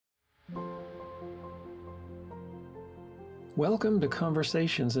Welcome to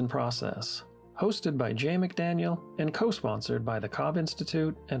Conversations in Process, hosted by Jay McDaniel and co-sponsored by the Cobb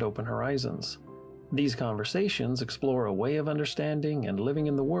Institute and Open Horizons. These conversations explore a way of understanding and living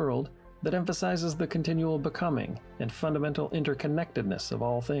in the world that emphasizes the continual becoming and fundamental interconnectedness of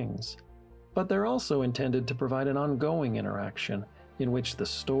all things. But they're also intended to provide an ongoing interaction in which the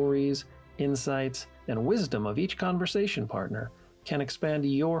stories, insights, and wisdom of each conversation partner can expand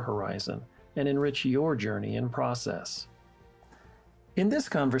your horizon and enrich your journey in process. In this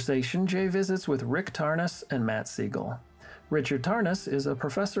conversation, Jay visits with Rick Tarnas and Matt Segall. Richard Tarnas is a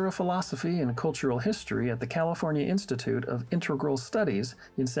professor of philosophy and cultural history at the California Institute of Integral Studies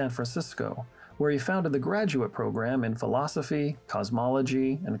in San Francisco, where he founded the graduate program in philosophy,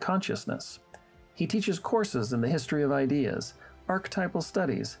 cosmology, and consciousness. He teaches courses in the history of ideas, archetypal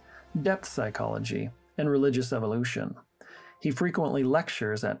studies, depth psychology, and religious evolution. He frequently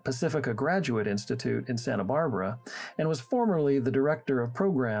lectures at Pacifica Graduate Institute in Santa Barbara and was formerly the Director of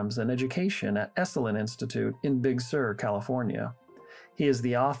Programs and Education at Esalen Institute in Big Sur, California. He is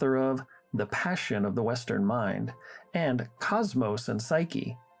the author of The Passion of the Western Mind and Cosmos and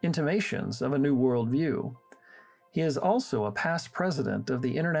Psyche, Intimations of a New Worldview. He is also a past president of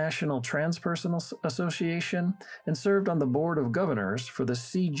the International Transpersonal Association and served on the Board of Governors for the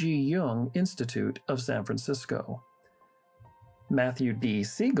C.G. Jung Institute of San Francisco. Matthew D.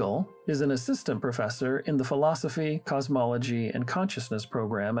 Segall is an assistant professor in the Philosophy, Cosmology, and Consciousness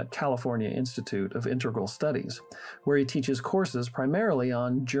program at California Institute of Integral Studies, where he teaches courses primarily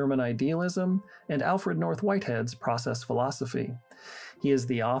on German idealism and Alfred North Whitehead's process philosophy. He is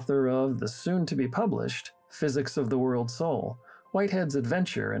the author of the soon-to-be-published Physics of the World Soul, Whitehead's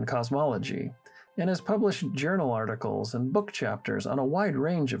Adventure in Cosmology, and has published journal articles and book chapters on a wide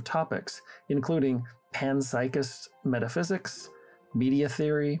range of topics, including panpsychist metaphysics, media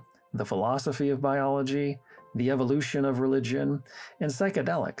theory, the philosophy of biology, the evolution of religion, and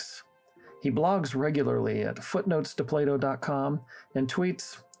psychedelics. He blogs regularly at footnotestoplato.com and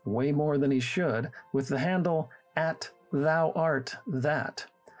tweets way more than he should with the handle @thouartthat.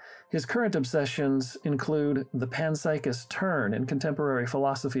 His current obsessions include the panpsychist turn in contemporary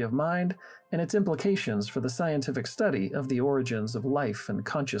philosophy of mind and its implications for the scientific study of the origins of life and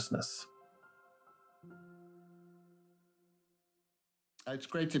consciousness. It's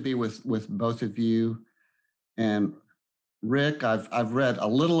great to be with both of you. And Rick, I've read a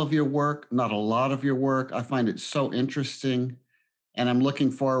little of your work, not a lot of your work. I find it so interesting. And I'm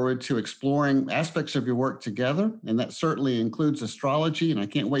looking forward to exploring aspects of your work together. And that certainly includes astrology. And I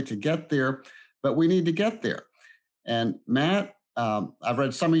can't wait to get there, but we need to get there. And Matt, I've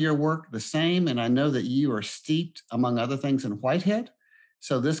read some of your work the same, and I know that you are steeped, among other things, in Whitehead.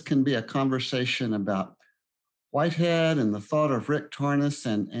 So this can be a conversation about Whitehead and the thought of Rick Tarnas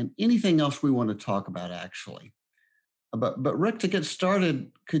and anything else we want to talk about, actually. But Rick, to get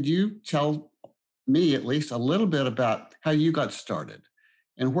started, could you tell me at least a little bit about how you got started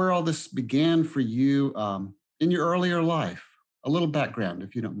and where all this began for you in your earlier life? A little background,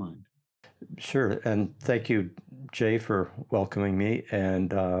 if you don't mind. Sure, and thank you, Jay, for welcoming me,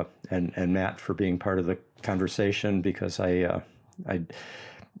 and Matt for being part of the conversation, because I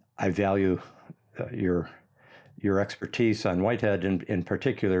value your expertise on Whitehead in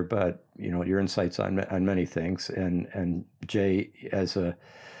particular, but your insights on many things. And Jay, as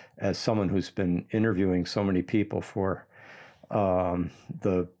someone who's been interviewing so many people for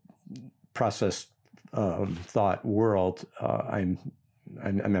the process thought world, I'm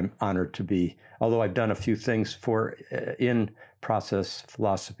honored to be. Although I've done a few things in process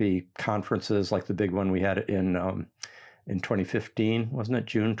philosophy conferences, like the big one we had in 2015, wasn't it?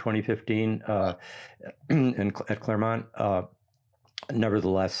 June 2015 at Claremont.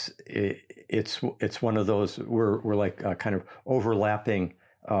 Nevertheless, it's one of those, we're like kind of overlapping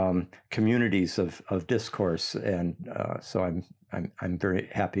communities of discourse, and so I'm very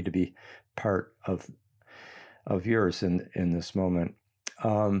happy to be part of yours in this moment.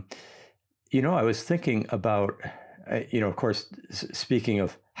 I was thinking about, of course, speaking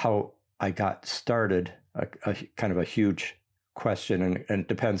of how I got started, a kind of a huge question, and it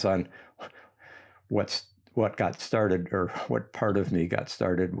depends on what got started, or what part of me got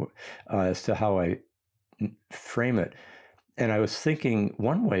started, as to how I frame it. And I was thinking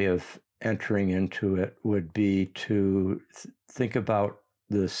one way of entering into it would be to think about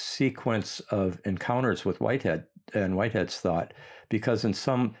the sequence of encounters with Whitehead and Whitehead's thought, because in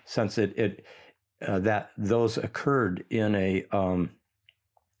some sense that those occurred in a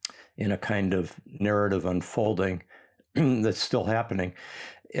kind of narrative unfolding that's still happening.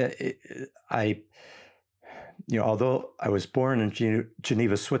 although I was born in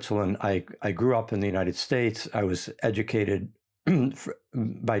Geneva, Switzerland, I grew up in the United States. I was educated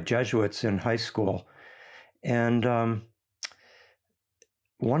by Jesuits in high school. And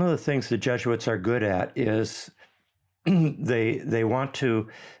one of the things the Jesuits are good at is they want to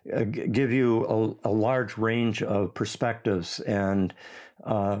give you a large range of perspectives, and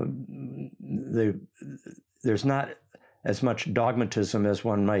there's not as much dogmatism as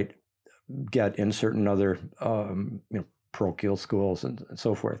one might get in certain other parochial schools and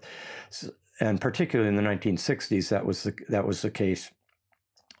so forth. And particularly in the 1960s, that was the case.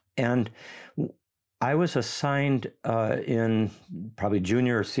 And I was assigned in probably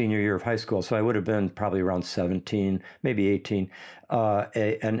junior or senior year of high school, so I would have been probably around 17, maybe 18,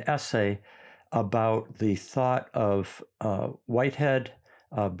 an essay about the thought of Whitehead,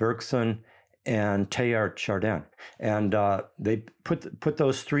 Bergson, and Teilhard Chardin. And they put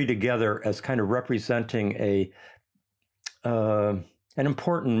those three together as kind of representing an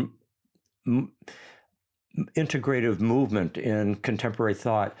important integrative movement in contemporary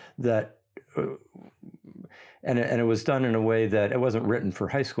thought that and it was done in a way that it wasn't written for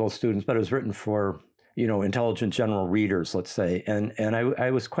high school students, but it was written for intelligent general readers, let's say. And I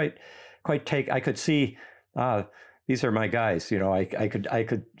was quite I could see these are my guys. I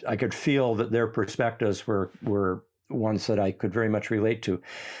could feel that their perspectives were ones that I could very much relate to.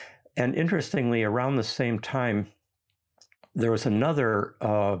 And interestingly, around the same time, there was another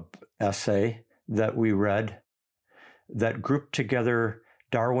essay that we read that grouped together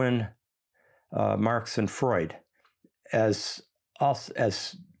Darwin, Marx, and Freud as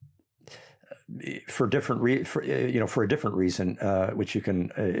for a different reason, which you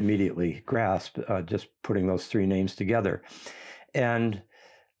can immediately grasp, just putting those three names together. And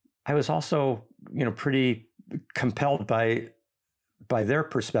I was also, pretty compelled by their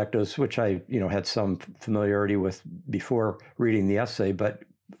perspectives, which I, had some familiarity with before reading the essay, but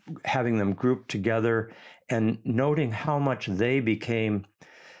having them grouped together and noting how much they became,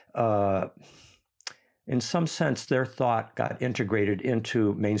 in some sense, their thought got integrated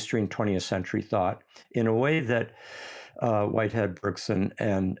into mainstream 20th century thought in a way that Whitehead, Bergson,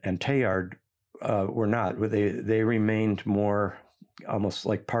 and Teilhard were not. They remained more almost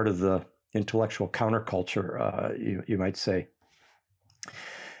like part of the intellectual counterculture, you might say.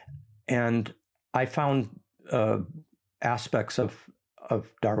 And I found aspects of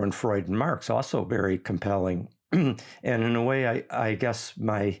Darwin, Freud, and Marx also very compelling. And in a way, I guess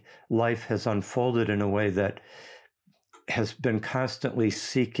my life has unfolded in a way that has been constantly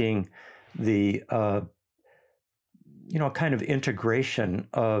seeking the, kind of integration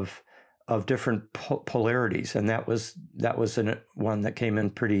of different polarities, and that was one that came in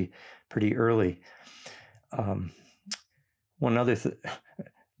pretty early. One other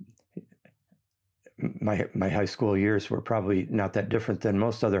my high school years were probably not that different than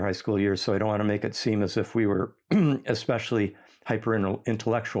most other high school years, so I don't want to make it seem as if we were especially hyper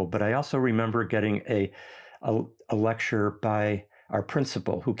intellectual. But I also remember getting a lecture by our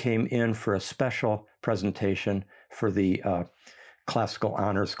principal, who came in for a special presentation for the classical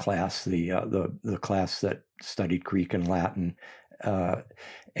honors class, the class that studied Greek and Latin,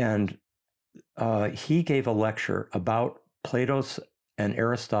 and he gave a lecture about Plato's and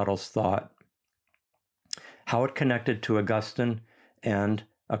Aristotle's thought, how it connected to Augustine and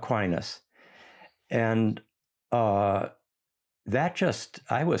Aquinas. And I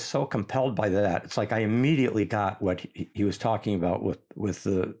was so compelled by that. It's like I immediately got what he was talking about with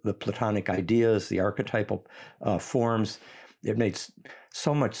the Platonic ideas, the archetypal forms. It made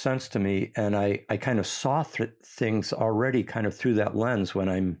so much sense to me. And I kind of saw things already kind of through that lens when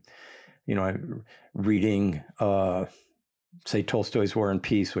I'm reading, say, Tolstoy's War and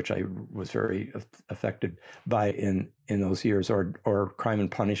Peace, which I was very affected by in those years, or Crime and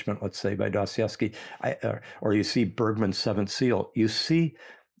Punishment, let's say, by Dostoevsky, or you see Bergman's Seventh Seal. You see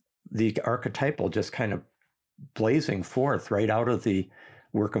the archetypal just kind of blazing forth right out of the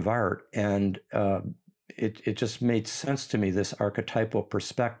work of art, and it just made sense to me, this archetypal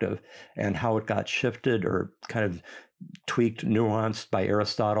perspective, and how it got shifted or kind of tweaked, nuanced by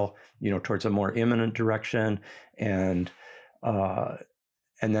Aristotle, towards a more immanent direction, and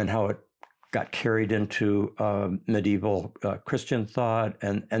then how it got carried into medieval Christian thought,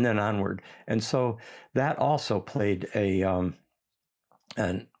 and then onward. And so that also played a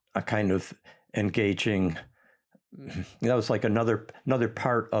kind of engaging. That was like another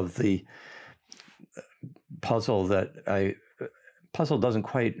part of the puzzle that puzzle doesn't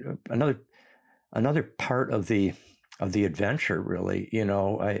quite another part of the adventure, really.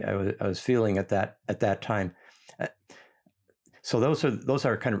 I was feeling at that time. So those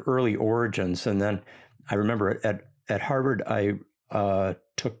are kind of early origins, and then I remember at Harvard, I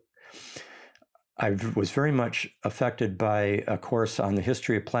was very much affected by a course on the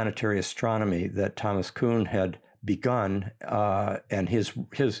history of planetary astronomy that Thomas Kuhn had begun, and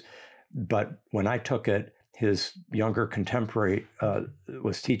but when I took it, his younger contemporary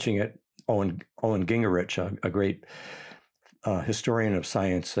was teaching it, Owen Gingerich, a great historian of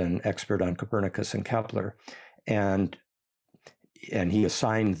science and expert on Copernicus and Kepler, and he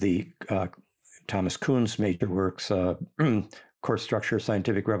assigned the Thomas Kuhn's major works, Course Structure,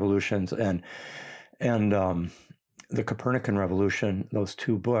 Scientific Revolutions, and the Copernican Revolution, those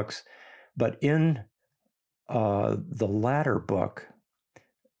two books. But in the latter book,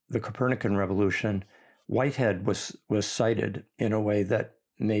 the Copernican Revolution, Whitehead was cited in a way that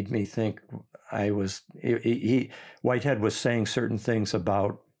made me think Whitehead was saying certain things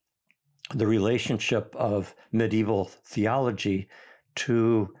about the relationship of medieval theology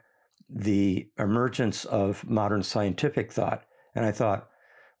to the emergence of modern scientific thought. And I thought,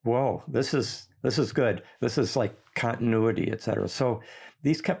 whoa, this is good. This is like continuity, et cetera. So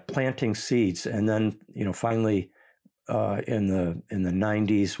these kept planting seeds. And then, finally, in the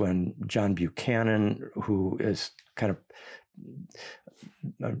 90s, when John Buchanan, who is kind of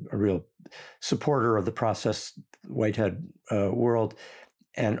a real supporter of the process Whitehead world,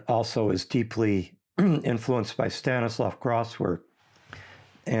 and also is deeply influenced by Stanislav Groth's work.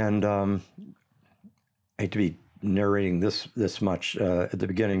 And I hate to be narrating this much at the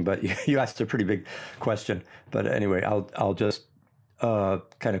beginning, but you asked a pretty big question. But anyway, I'll just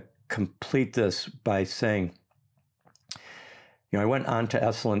kind of complete this by saying, I went on to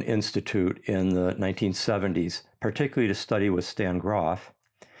Esalen Institute in the 1970s, particularly to study with Stan Groth,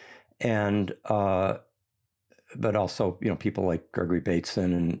 and but also, people like Gregory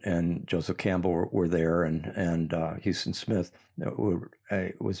Bateson and Joseph Campbell were there, and Houston Smith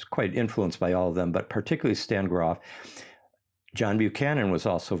was quite influenced by all of them, but particularly Stan Groth. John Buchanan was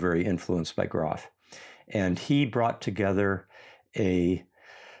also very influenced by Groth, and he brought together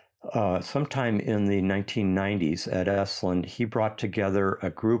sometime in the 1990s at Esalen, he brought together a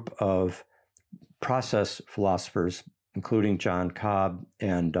group of process philosophers, including John Cobb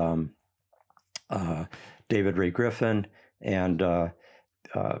and David Ray Griffin and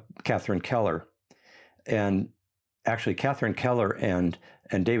Catherine Keller. And actually, Catherine Keller and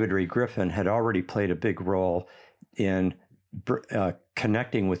David Ray Griffin had already played a big role in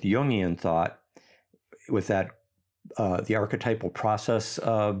connecting with Jungian thought with that the archetypal process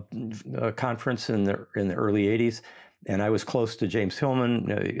conference in the early 80s. And I was close to James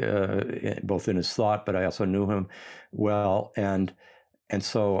Hillman, both in his thought, but I also knew him well. And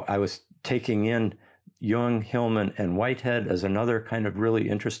so I was taking in Jung, Hillman, and Whitehead as another kind of really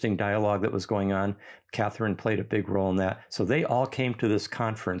interesting dialogue that was going on. Catherine played a big role in that. So they all came to this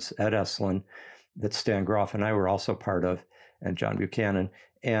conference at Esalen that Stan Groth and I were also part of, and John Buchanan.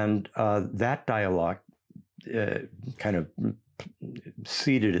 And that dialogue kind of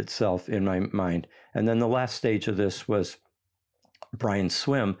seeded itself in my mind. And then the last stage of this was Brian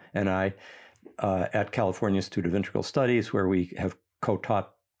Swim and I at California Institute of Integral Studies, where we have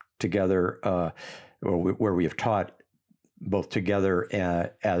co-taught together, where we have taught both together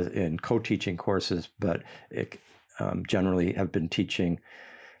as in co-teaching courses, but generally have been teaching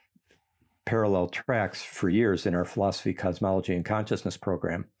parallel tracks for years in our philosophy, cosmology, and consciousness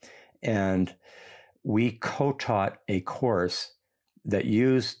program. And we co-taught a course that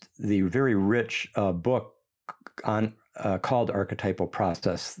used the very rich book on called Archetypal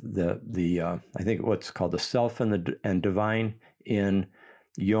Process, I think what's called the Self and Divine in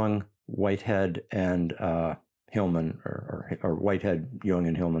Jung, Whitehead, and Hillman, or Whitehead, Jung,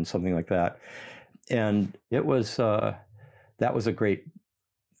 and Hillman, something like that. And it was that was a great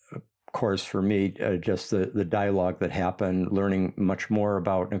course for me, just the dialogue that happened, learning much more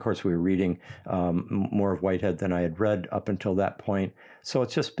about, and of course we were reading more of Whitehead than I had read up until that point. So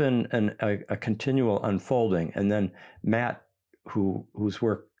it's just been a continual unfolding. And then Matt, whose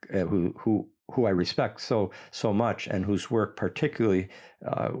work, who I respect so much, and whose work particularly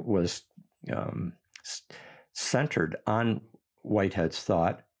was centered on Whitehead's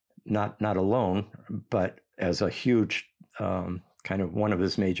thought, not alone, but as a huge kind of one of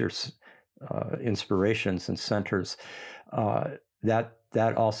his major inspirations and centers,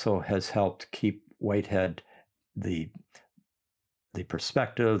 that also has helped keep Whitehead, the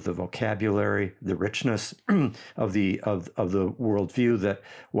perspective, the vocabulary, the richness of the worldview that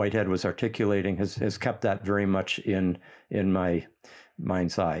Whitehead was articulating has kept that very much in my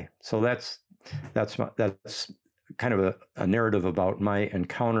mind's eye. So that's kind of a narrative about my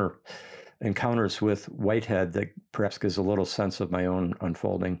encounters with Whitehead that perhaps gives a little sense of my own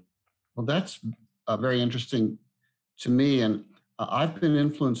unfolding. Well, that's very interesting to me. And I've been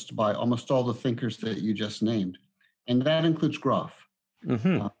influenced by almost all the thinkers that you just named, and that includes Groff.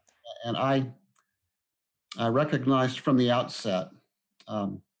 Mm-hmm. And I recognized from the outset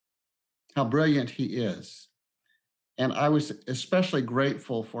how brilliant he is. And I was especially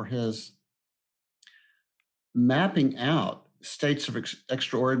grateful for his mapping out states of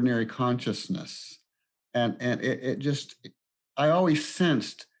extraordinary consciousness. And it just, I always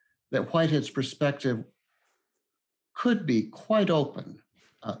sensed that Whitehead's perspective could be quite open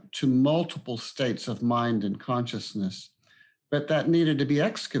to multiple states of mind and consciousness, but that needed to be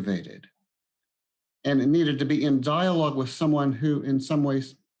excavated. And it needed to be in dialogue with someone who, in some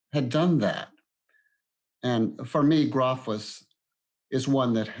ways, had done that. And for me, Groff is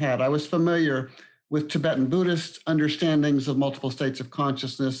one that had. I was familiar with Tibetan Buddhist understandings of multiple states of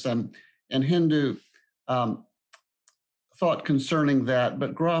consciousness and Hindu thought concerning that,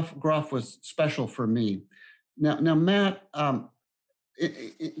 but Groff was special for me. Now, Matt,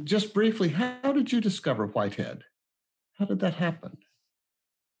 just briefly, how did you discover Whitehead? How did that happen?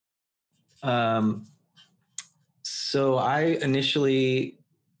 So I initially,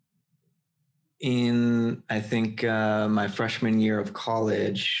 in I think my freshman year of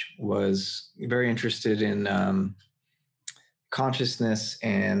college, was very interested in consciousness,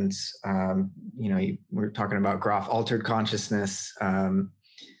 and we're talking about Groff altered consciousness,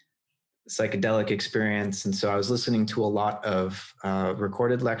 psychedelic experience, and so I was listening to a lot of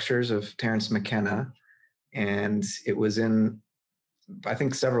recorded lectures of Terence McKenna, and it was in, I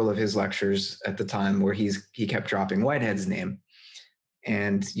think, several of his lectures at the time where he kept dropping Whitehead's name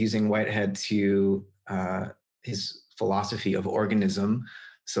and using Whitehead to his philosophy of organism,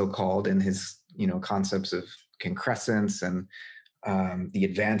 so-called, and his concepts of concrescence and the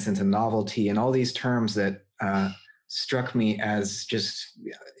advance into novelty and all these terms that struck me as just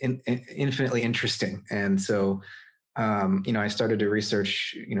infinitely interesting. And so I started to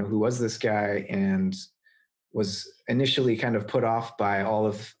research who was this guy, and was initially kind of put off by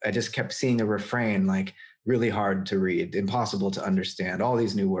I just kept seeing a refrain, like really hard to read, impossible to understand, all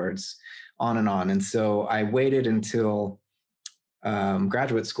these new words, on and on. And so I waited until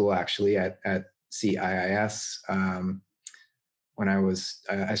graduate school, actually, at CIIS. I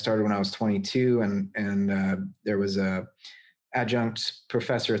started when I was 22, and there was a adjunct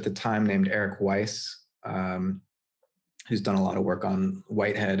professor at the time named Eric Weiss, who's done a lot of work on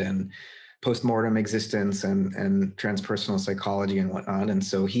Whitehead and postmortem existence and transpersonal psychology and whatnot. And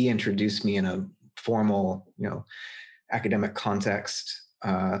so he introduced me in a formal, academic context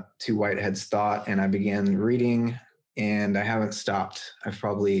to Whitehead's thought, and I began reading, and I haven't stopped. I've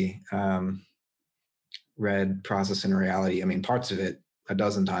probably read Process and Reality, parts of it a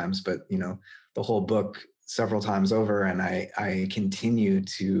dozen times, but the whole book several times over, and I continue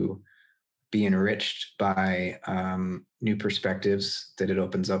to be enriched by new perspectives that it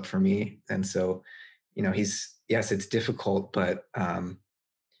opens up for me. And so, yes, it's difficult, but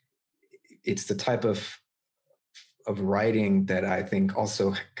it's the type of writing that I think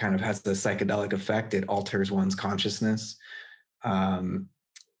also kind of has the psychedelic effect. It alters one's consciousness.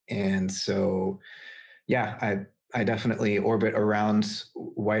 And so, yeah, I definitely orbit around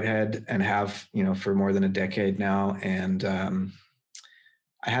Whitehead and have, for more than a decade now. And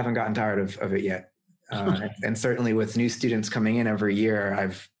I haven't gotten tired of it yet. And certainly with new students coming in every year,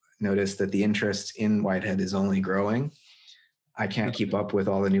 I've noticed that the interest in Whitehead is only growing. I can't keep up with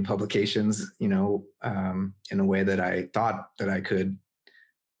all the new publications, in a way that I thought that I could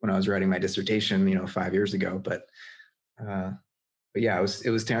when I was writing my dissertation, 5 years ago. But yeah, it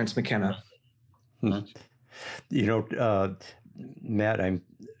was Terence McKenna. Matt,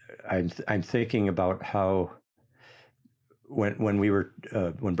 I'm thinking about how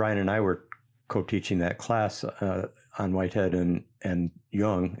when Brian and I were co-teaching that class on Whitehead and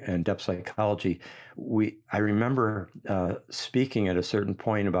Jung and depth psychology, I remember speaking at a certain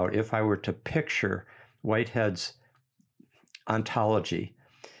point about if I were to picture Whitehead's ontology,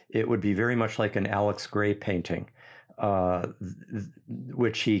 it would be very much like an Alex Gray painting,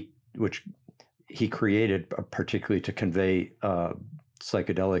 which he created particularly to convey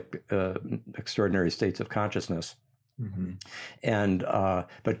psychedelic extraordinary states of consciousness. Mm-hmm. And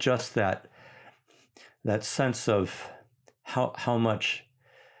but just that sense of how much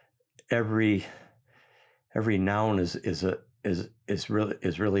every noun is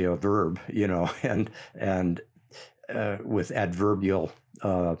really a verb, and with adverbial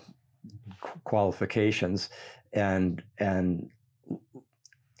qualifications and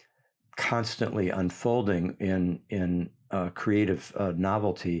constantly unfolding in creative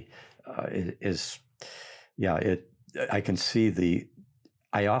novelty I can see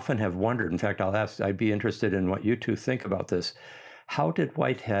I often have wondered, in fact, I'd be interested in what you two think about this. How did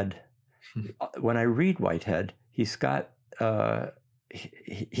Whitehead, when I read Whitehead, he's got,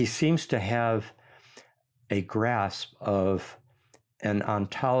 he seems to have a grasp of an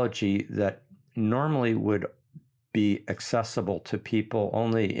ontology that normally would be accessible to people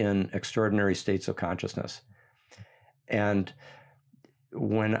only in extraordinary states of consciousness. And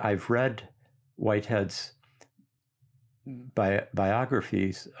when I've read Whitehead's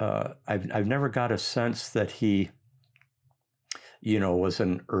biographies, I've never got a sense that he, was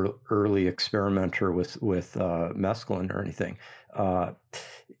an early experimenter with mescaline or anything.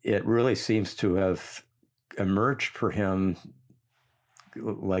 It really seems to have emerged for him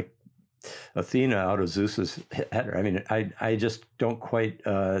like Athena out of Zeus's head. I mean, I just don't quite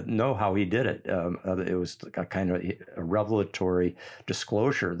know how he did it. It was a kind of a revelatory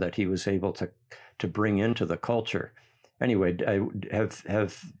disclosure that he was able to bring into the culture. Anyway,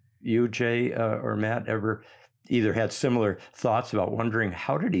 have you, Jay, or Matt, ever either had similar thoughts about wondering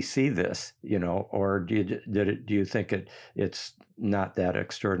how did he see this, or do you think it's not that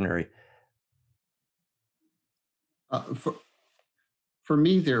extraordinary? For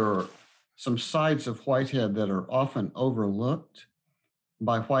me, there are some sides of Whitehead that are often overlooked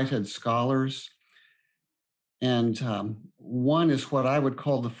by Whitehead scholars. And one is what I would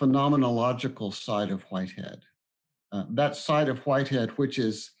call the phenomenological side of Whitehead. That side of Whitehead, which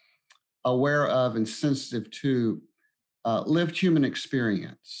is aware of and sensitive to lived human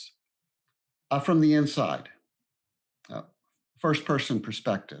experience from the inside, first-person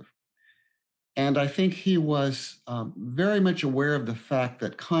perspective. And I think he was very much aware of the fact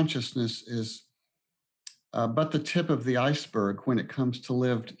that consciousness is but the tip of the iceberg when it comes to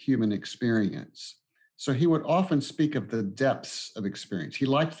lived human experience. So he would often speak of the depths of experience. He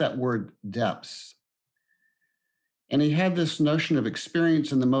liked that word depths. And he had this notion of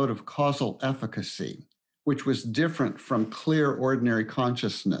experience in the mode of causal efficacy, which was different from clear ordinary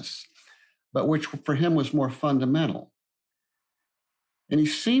consciousness, but which for him was more fundamental. And he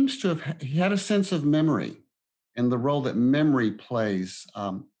seems to have, he had a sense of memory and the role that memory plays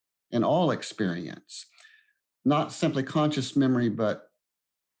in all experience, not simply conscious memory, but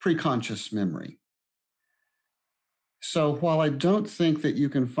preconscious memory. So while I don't think that you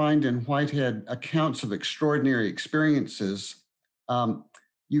can find in Whitehead accounts of extraordinary experiences,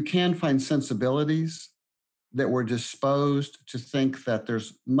 you can find sensibilities that were disposed to think that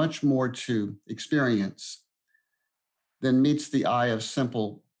there's much more to experience than meets the eye of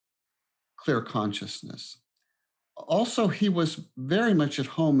simple, clear consciousness. Also, he was very much at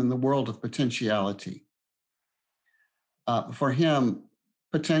home in the world of potentiality. For him,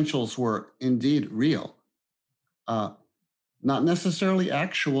 potentials were indeed real. Not necessarily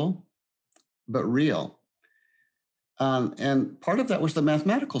actual, but real. And part of that was the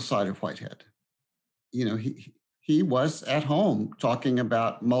mathematical side of Whitehead. He was at home talking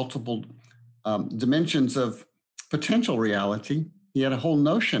about multiple dimensions of potential reality. He had a whole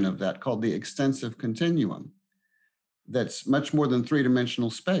notion of that called the extensive continuum that's much more than three-dimensional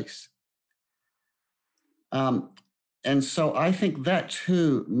space. And so I think that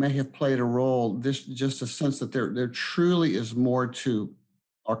too may have played a role, just a sense that there truly is more to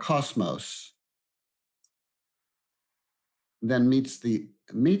our cosmos than meets the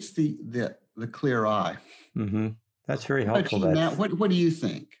clear eye. Mm-hmm. That's very helpful. Matt, what do you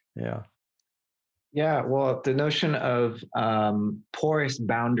think? Yeah. Yeah, well, the notion of porous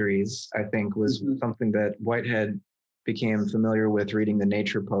boundaries, I think, was something that Whitehead became familiar with reading the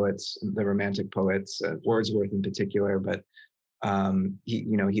nature poets, the Romantic poets, Wordsworth in particular. But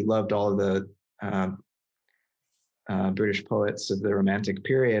he loved all of the British poets of the Romantic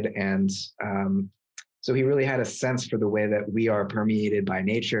period, and so he really had a sense for the way that we are permeated by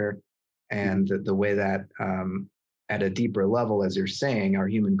nature, and the way that at a deeper level, as you're saying, our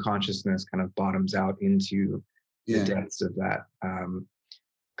human consciousness kind of bottoms out into the depths of that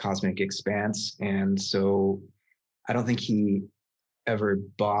cosmic expanse. And so I don't think he ever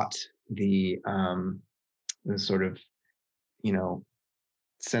bought the sort of,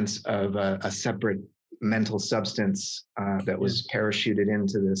 sense of a separate mental substance that was parachuted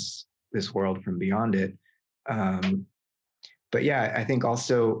into this world from beyond it. But yeah, I think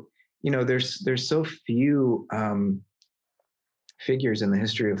also, there's so few figures in the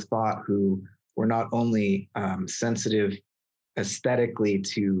history of thought who were not only sensitive aesthetically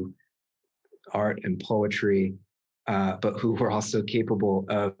to art and poetry, but who were also capable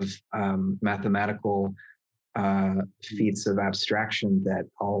of mathematical feats of abstraction that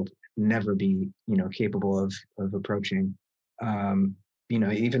I'll never be, capable of approaching.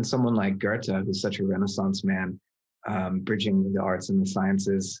 Even someone like Goethe, who's such a Renaissance man, bridging the arts and the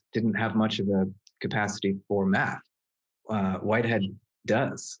sciences, didn't have much of a capacity for math. Whitehead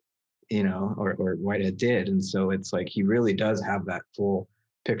does, or Whitehead did. And so it's like he really does have that full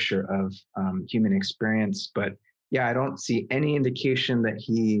picture of human experience. But yeah, I don't see any indication that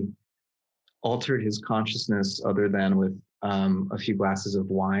he altered his consciousness other than with a few glasses of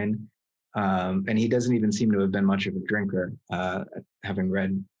wine. And he doesn't even seem to have been much of a drinker. Having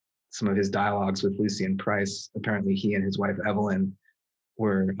read some of his dialogues with Lucian Price, apparently he and his wife Evelyn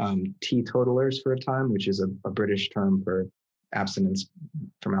were teetotalers for a time, which is a British term for abstinence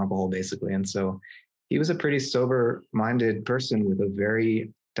from alcohol, basically. And so he was a pretty sober-minded person with a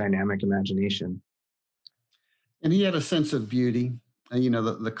very dynamic imagination. And he had a sense of beauty. And,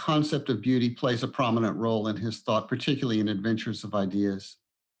 the concept of beauty plays a prominent role in his thought, particularly in Adventures of Ideas.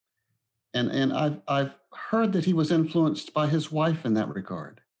 And I've heard that he was influenced by his wife in that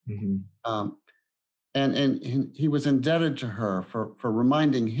regard. Mm-hmm. And he was indebted to her for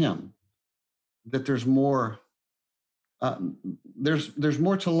reminding him that there's more. There's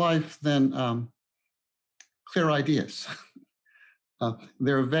more to life than clear ideas.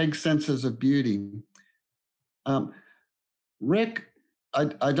 There are vague senses of beauty. Rick,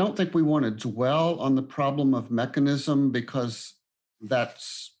 I don't think we want to dwell on the problem of mechanism, because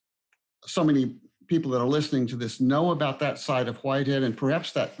that's so many people that are listening to this know about that side of Whitehead and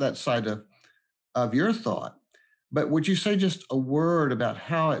perhaps that side of your thought. But would you say just a word about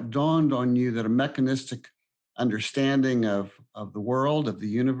how it dawned on you that a mechanistic understanding of the world, of the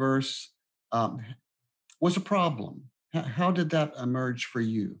universe, was a problem? How did that emerge for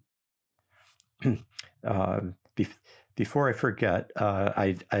you? Before I forget,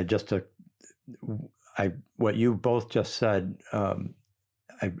 what you both just said,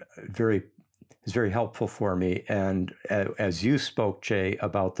 is very helpful for me. And as you spoke, Jay,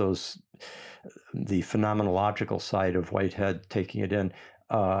 about the phenomenological side of Whitehead, taking it in,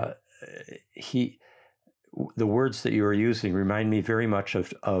 the words that you were using remind me very much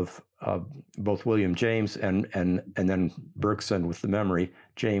of both William James and then Bergson with the memory,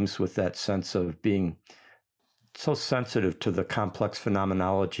 James with that sense of being so sensitive to the complex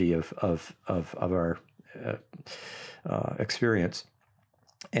phenomenology of our experience.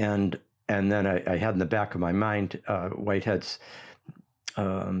 And then I had in the back of my mind Whitehead's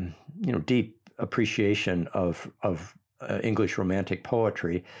deep appreciation of English Romantic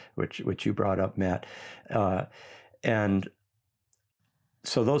poetry, which you brought up, Matt, and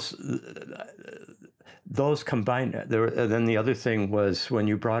so those combined. Then the other thing was when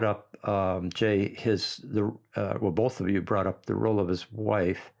you brought up Jay, both of you brought up the role of his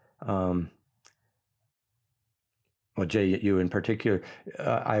wife. Well, Jay, you in particular,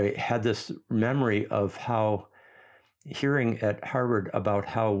 I had this memory of how hearing at Harvard about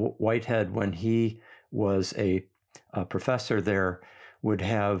how Whitehead, when he was a professor there, would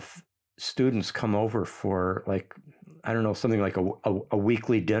have students come over for something like a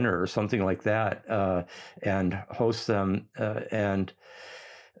weekly dinner or something like that, and host them.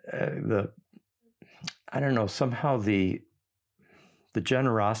 Somehow the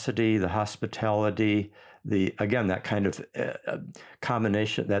generosity, the hospitality, that kind of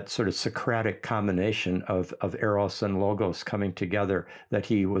combination, that sort of Socratic combination of eros and logos coming together, that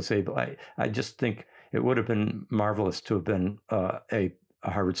he was able. I just think it would have been marvelous to have been a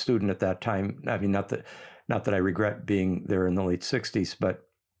Harvard student at that time. I mean, not that I regret being there in the late 60s, but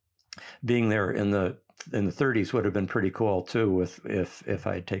being there in the 30s would have been pretty cool too, if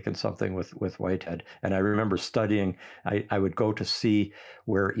I had taken something with Whitehead. And I remember studying. I would go to see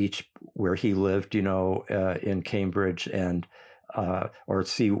where he lived, in Cambridge, and or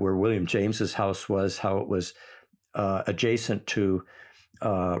see where William James's house was, how it was adjacent to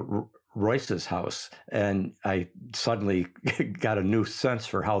Royce's house, and I suddenly got a new sense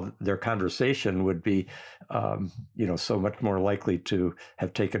for how their conversation would be, so much more likely to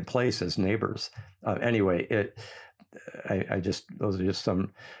have taken place as neighbors. Anyway, those are just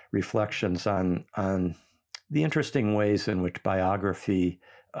some reflections on the interesting ways in which biography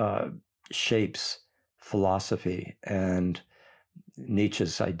shapes philosophy, and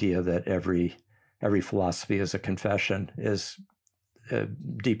Nietzsche's idea that every philosophy is a confession is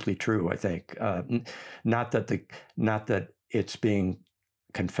deeply true, I think. Not that it's being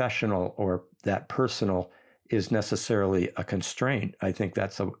confessional or that personal is necessarily a constraint. I think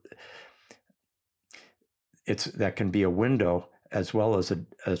that can be a window as well as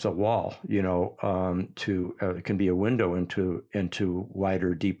a wall. It can be a window into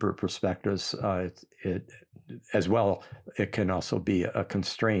wider, deeper perspectives. As well, it can also be a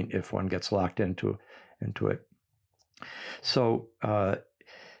constraint if one gets locked into it. So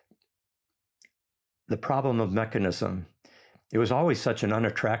the problem of mechanism. It was always such an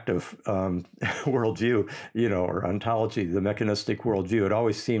unattractive worldview, or ontology, the mechanistic worldview. It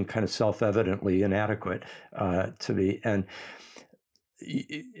always seemed kind of self-evidently inadequate to me. And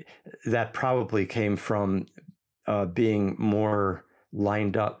that probably came from being more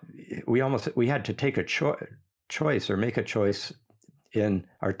lined up. We had to take a choice or make a choice in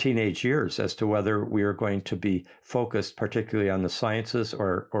our teenage years as to whether we were going to be focused particularly on the sciences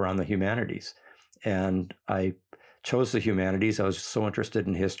or on the humanities. And I chose the humanities. I was so interested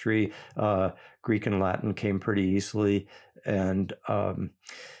in history. Greek and Latin came pretty easily. And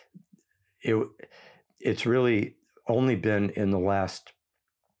it's really only been in the last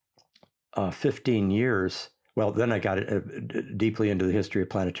 15 years. Well, then I got deeply into the history of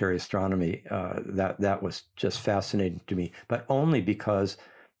planetary astronomy. That was just fascinating to me, but only because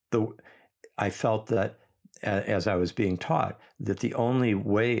I felt that, as I was being taught, that the only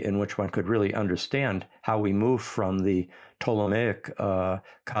way in which one could really understand how we move from the Ptolemaic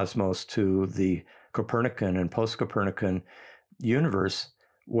cosmos to the Copernican and post-Copernican universe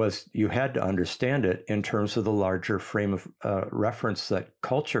was you had to understand it in terms of the larger frame of reference that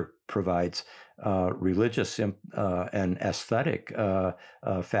culture provides, religious and aesthetic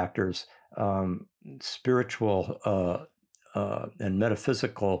factors, spiritual and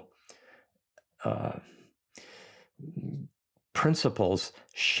metaphysical principles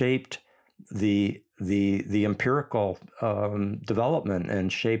shaped the empirical development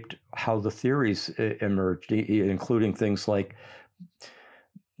and shaped how the theories emerged, including things like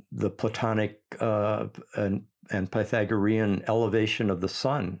the Platonic and Pythagorean elevation of the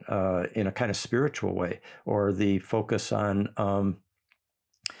sun in a kind of spiritual way, or the focus on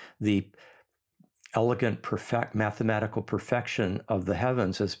the elegant mathematical perfection of the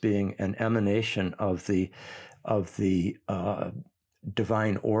heavens as being an emanation of the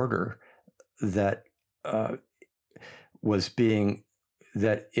divine order that was being,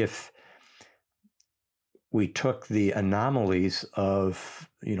 that if we took the anomalies of,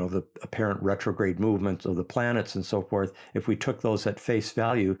 the apparent retrograde movements of the planets and so forth, if we took those at face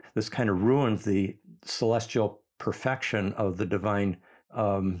value, this kind of ruined the celestial perfection of the divine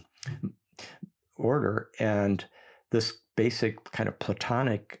order. And this basic kind of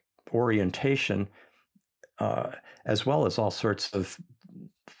Platonic orientation, as well as all sorts of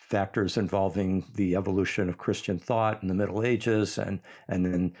factors involving the evolution of Christian thought in the Middle Ages and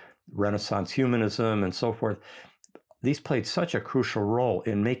then Renaissance humanism and so forth, these played such a crucial role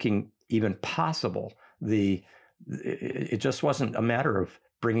in making even possible it just wasn't a matter of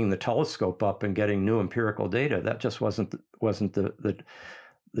bringing the telescope up and getting new empirical data. That just wasn't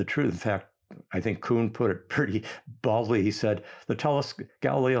the truth. In fact, I think Kuhn put it pretty baldly. He said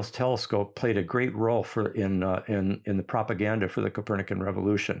Galileo's telescope played a great role in the propaganda for the Copernican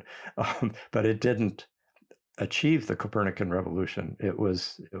revolution, but it didn't achieve the Copernican revolution. It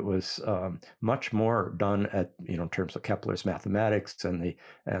was much more done in terms of Kepler's mathematics and the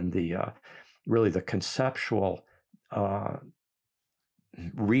really the conceptual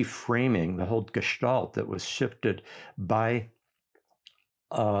reframing, the whole gestalt that was shifted by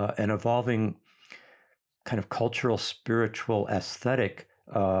an evolving kind of cultural, spiritual, aesthetic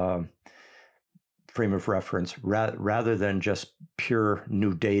frame of reference, rather than just pure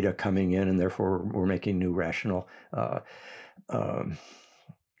new data coming in, and therefore we're making new rational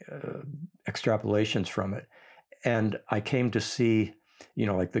extrapolations from it. And I came to see,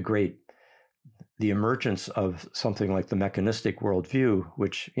 like the emergence of something like the mechanistic worldview,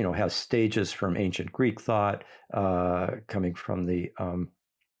 which has stages from ancient Greek thought, coming from the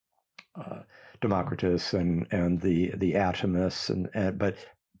Democritus and the atomists, but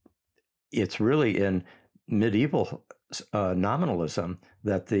it's really in medieval nominalism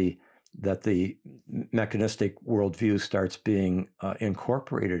that the mechanistic worldview starts being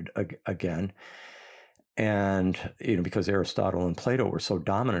incorporated again. And because Aristotle and Plato were so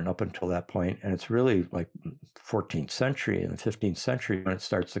dominant up until that point, and it's really like 14th century and the 15th century when it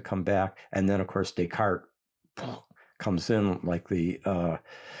starts to come back. And then of course Descartes comes in like the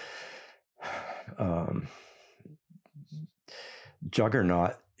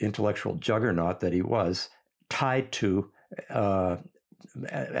intellectual juggernaut that he was, tied to,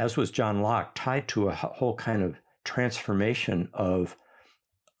 as was John Locke, tied to a whole kind of transformation of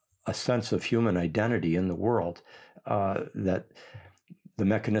a sense of human identity in the world, that the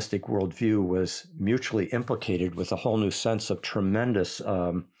mechanistic worldview was mutually implicated with a whole new sense of tremendous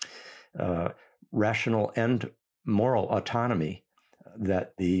rational and moral autonomy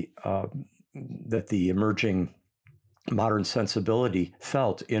that the emerging modern sensibility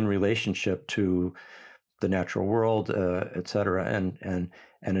felt in relationship to the natural world, et cetera, and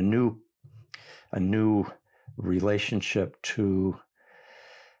a new a new relationship to,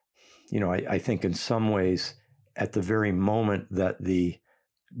 I think in some ways, at the very moment that the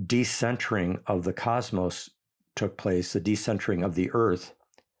decentering of the cosmos took place, the decentering of the Earth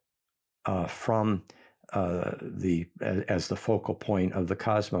from as the focal point of the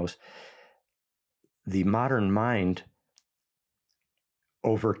cosmos, the modern mind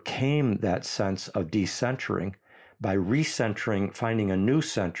overcame that sense of decentering by recentering, finding a new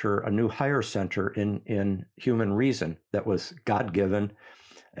center, a new higher center in human reason that was God-given,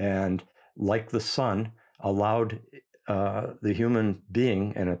 and like the sun, allowed the human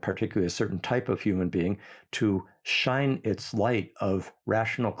being, and particularly a certain type of human being, to shine its light of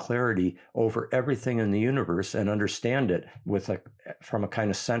rational clarity over everything in the universe and understand it from a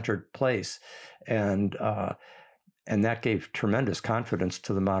kind of centered place. And that gave tremendous confidence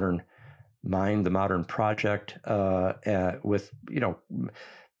to the modern mind, the modern project, with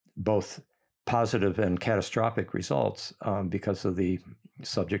both positive and catastrophic results because of the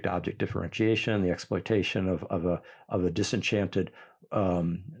subject-object differentiation, the exploitation of a disenchanted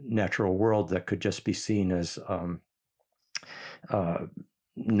natural world that could just be seen as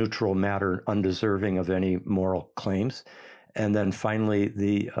neutral matter, undeserving of any moral claims, and then finally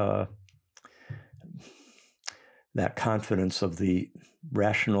that confidence of the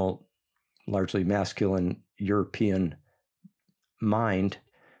rational, largely masculine European mind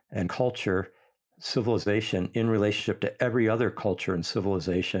and culture, civilization, in relationship to every other culture and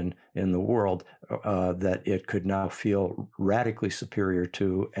civilization in the world, that it could now feel radically superior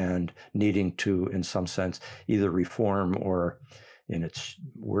to and needing to, in some sense, either reform or, in its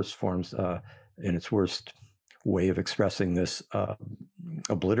worst forms, in its worst way of expressing this,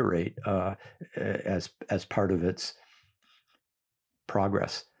 obliterate as part of its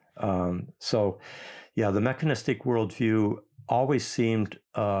progress. So, yeah, the mechanistic worldview always seemed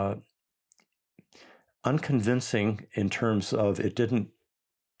unconvincing in terms of it didn't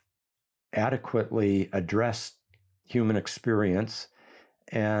adequately address human experience,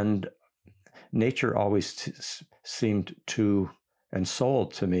 and nature always seemed to, and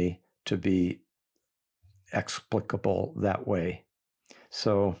sold to me, to be explicable that way.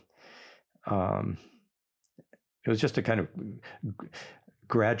 So it was just a kind of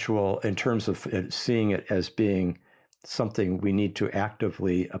gradual, in terms of seeing it as being something we need to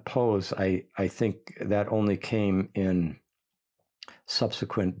actively oppose. I think that only came in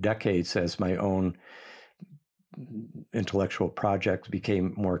subsequent decades as my own intellectual project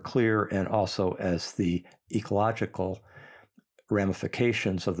became more clear, and also as the ecological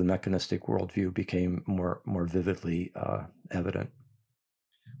ramifications of the mechanistic worldview became more vividly evident.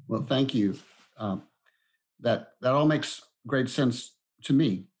 Well, thank you. That all makes great sense to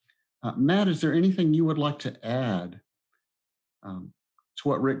me. Matt, is there anything you would like to add to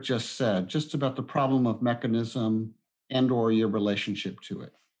what Rick just said, just about the problem of mechanism and/or your relationship to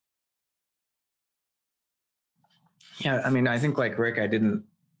it? Yeah, I mean, I think like Rick, I didn't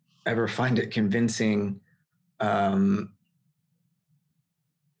ever find it convincing.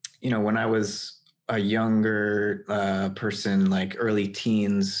 When I was a younger person, like early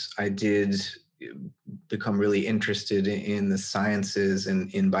teens, I did become really interested in the sciences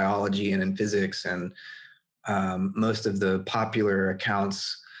and in biology and in physics, and most of the popular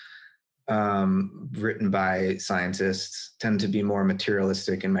accounts written by scientists tend to be more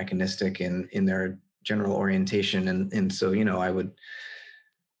materialistic and mechanistic in their general orientation. And so, I would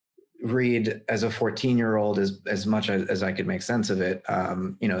read as a 14-year-old as much as I could make sense of it,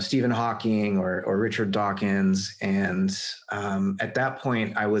 Stephen Hawking or Richard Dawkins. And at that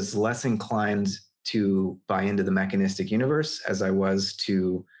point, I was less inclined to buy into the mechanistic universe as I was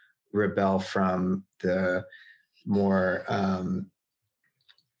to rebel from the more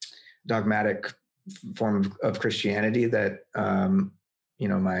dogmatic form of Christianity that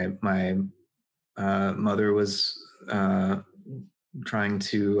my mother was trying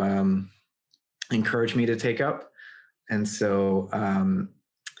to encourage me to take up. And so,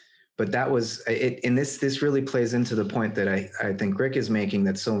 but that was it. And this really plays into the point that I think Rick is making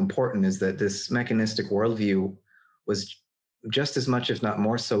that's so important, is that this mechanistic worldview was just as much, if not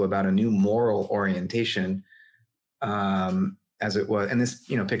more so, about a new moral orientation as it was. And this,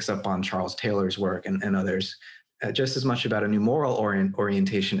 picks up on Charles Taylor's work and others, just as much about a new moral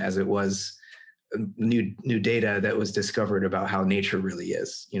orientation as it was new data that was discovered about how nature really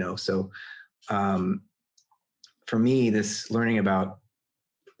is. So for me, this learning about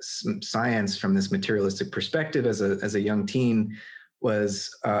science from this materialistic perspective as a young teen was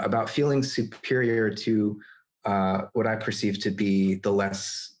about feeling superior to what I perceive to be the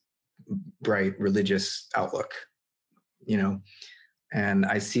less bright religious outlook, and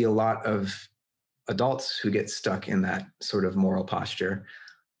I see a lot of adults who get stuck in that sort of moral posture.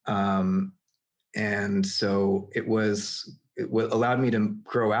 And so what allowed me to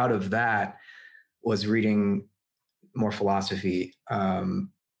grow out of that was reading more philosophy,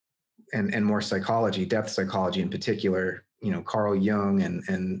 and more psychology, depth psychology in particular, Carl Jung,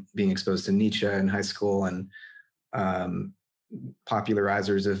 and being exposed to Nietzsche in high school, and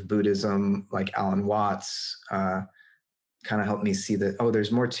popularizers of Buddhism like Alan Watts kind of helped me see that,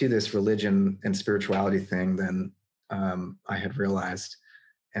 there's more to this religion and spirituality thing than I had realized.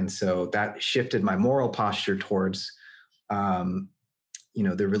 And so that shifted my moral posture towards the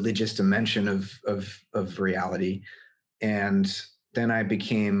religious dimension of reality. And then I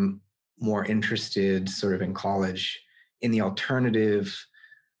became more interested sort of in college in the alternative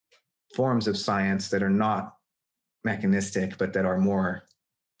forms of science that are not mechanistic, but that are more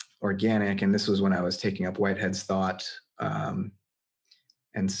organic. And this was when I was taking up Whitehead's thought. And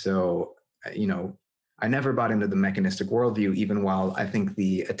so, I never bought into the mechanistic worldview, even while I think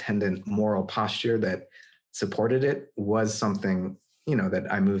the attendant moral posture that supported it was something, that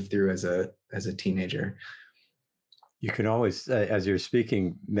I moved through as a teenager. You can always, as you're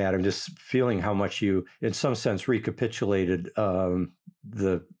speaking, Matt, I'm just feeling how much you, in some sense, recapitulated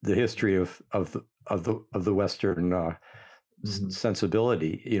the history of the Western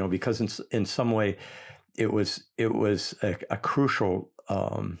sensibility. Because in some way, it was a crucial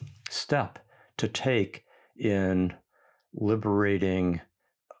step to take in liberating.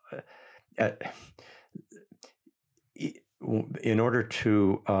 In order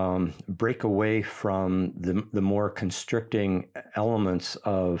to break away from the more constricting elements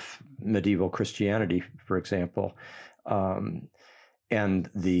of medieval Christianity, for example, and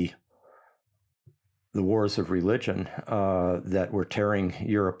the wars of religion that were tearing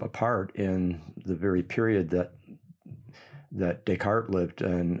Europe apart in the very period that Descartes lived,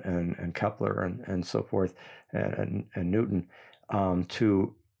 and Kepler and so forth, and Newton,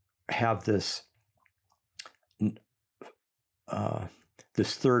 to have this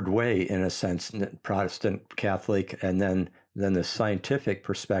third way, in a sense, Protestant, Catholic, and then the scientific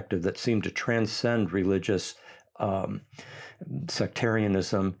perspective that seemed to transcend religious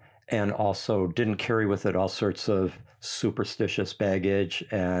sectarianism, and also didn't carry with it all sorts of superstitious baggage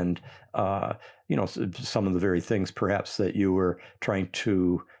and some of the very things perhaps that you were trying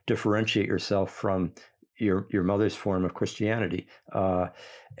to differentiate yourself from your mother's form of Christianity,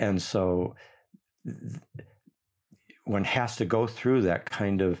 and so one has to go through that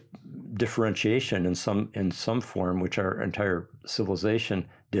kind of differentiation in some form, which our entire civilization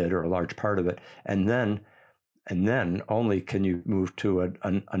did, or a large part of it, and then only can you move to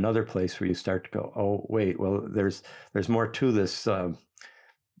another place where you start to go, oh wait, well there's more to this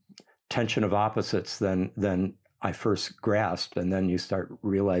tension of opposites than I first grasped, and then you start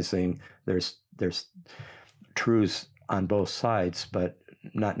realizing there's truths on both sides, but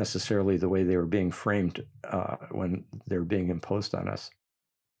not necessarily the way they were being framed when they were being imposed on us.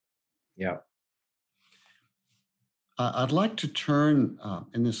 Yeah. I'd like to turn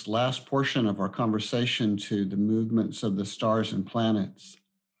in this last portion of our conversation to the movements of the stars and planets,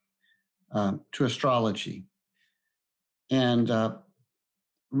 to astrology. And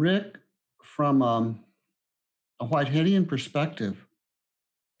Rick, from a Whiteheadian perspective,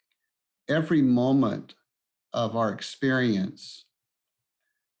 every moment of our experience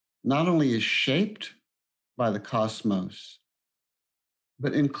not only is shaped by the cosmos,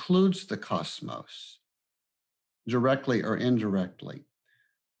 but includes the cosmos, directly or indirectly.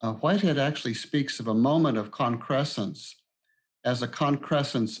 Whitehead actually speaks of a moment of concrescence as a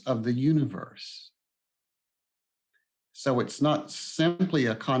concrescence of the universe. So it's not simply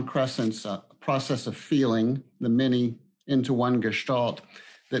a concrescence, a process of feeling the many into one gestalt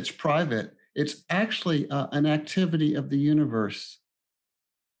that's private. It's actually an activity of the universe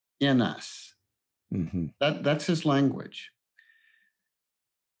in us. Mm-hmm. That's his language.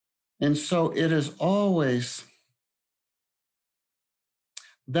 And so it is always,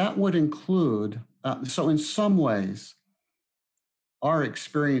 that would include, so in some ways, our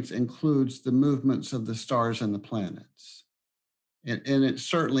experience includes the movements of the stars and the planets. And it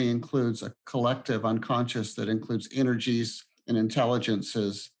certainly includes a collective unconscious that includes energies and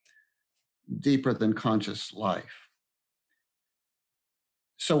intelligences deeper than conscious life.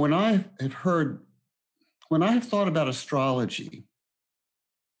 So when I have thought about astrology,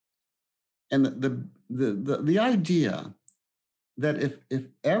 and the idea that if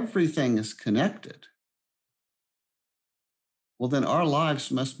everything is connected, well, then our lives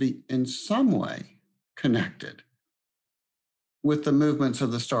must be in some way connected with the movements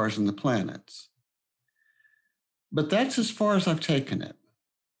of the stars and the planets. But that's as far as I've taken it.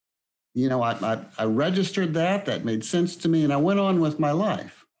 I registered that. That made sense to me, and I went on with my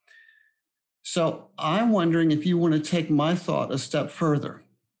life. So I'm wondering if you want to take my thought a step further,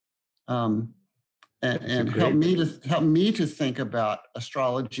 and help me to think about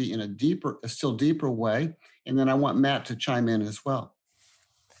astrology in a still deeper way. And then I want Matt to chime in as well.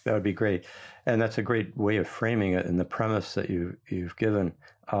 That would be great, and that's a great way of framing it in the premise that you've given.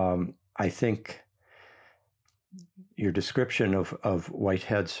 I think your description of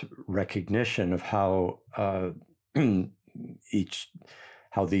Whitehead's recognition of how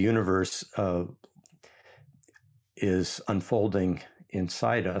how the universe is unfolding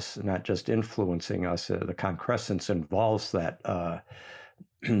inside us, not just influencing us. The concrescence involves that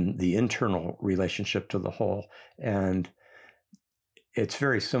the internal relationship to the whole, and it's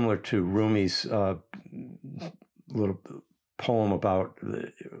very similar to Rumi's little poem about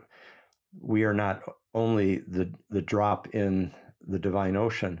we are not only the drop in the divine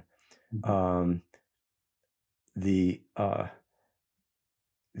ocean. The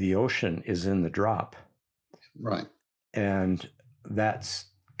ocean is in the drop, right? And that's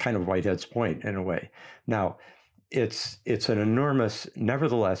kind of Whitehead's point in a way. Now, it's an enormous,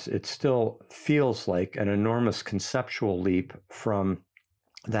 nevertheless, it still feels like an enormous conceptual leap from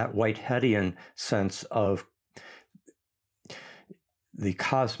that Whiteheadian sense of the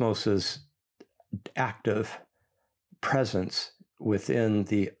cosmos's active presence within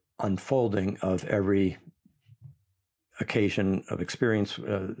the unfolding of every occasion of experience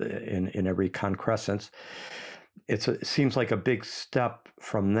in every concrescence. It seems like a big step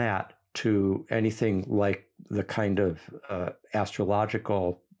from that to anything like the kind of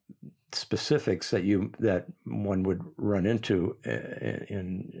astrological specifics that one would run into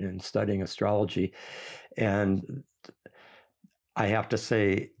in studying astrology. And I have to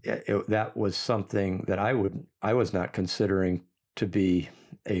say that was something that I was not considering to be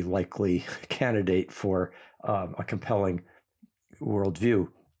a likely candidate for a compelling worldview.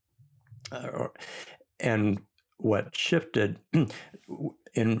 And what shifted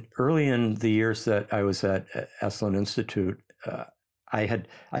early in the years that I was at Esalen Institute, I'd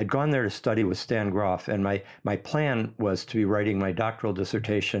gone there to study with Stan Grof, and my plan was to be writing my doctoral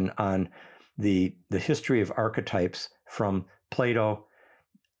dissertation on the history of archetypes from Plato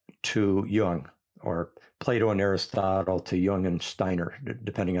to Jung, or Plato and Aristotle to Jung and Steiner,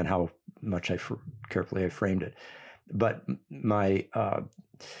 depending on how much carefully I framed it. But my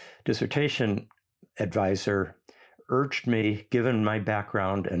dissertation advisor urged me, given my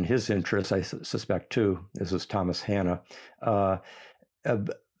background and his interests, I suspect too, this was Thomas Hanna,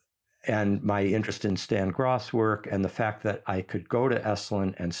 and my interest in Stan Grof's work, and the fact that I could go to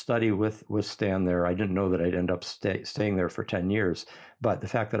Esalen and study with Stan there. I didn't know that I'd end up staying there for 10 years, but the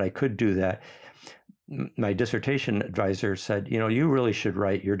fact that I could do that, my dissertation advisor said, you really should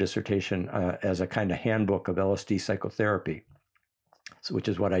write your dissertation as a kind of handbook of LSD psychotherapy, which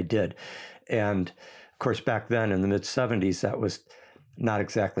is what I did. And of course, back then in the mid-70s, that was not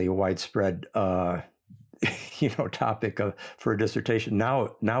exactly a widespread topic for a dissertation. Now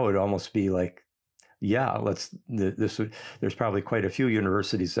it would almost be like, yeah, there's probably quite a few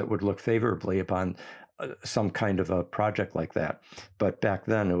universities that would look favorably upon some kind of a project like that. But back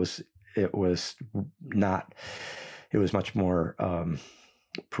then it was not. It was much more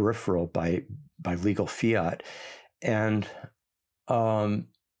peripheral by legal fiat. And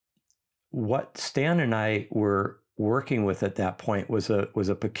what Stan and I were working with at that point was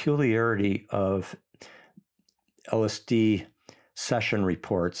a peculiarity of LSD session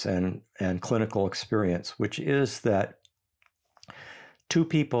reports and clinical experience, which is that two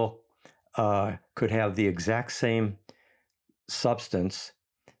people could have the exact same substance,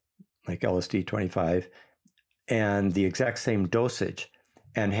 like LSD 25, and the exact same dosage,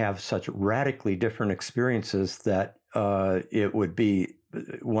 and have such radically different experiences that it would be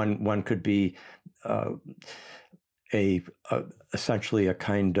one could be essentially a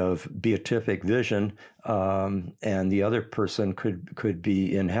kind of beatific vision, and the other person could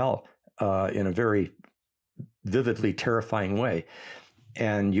be in hell in a very vividly terrifying way.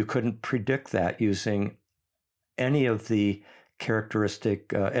 And you couldn't predict that using any of the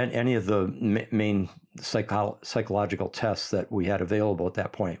characteristic, any of the main psychological tests that we had available at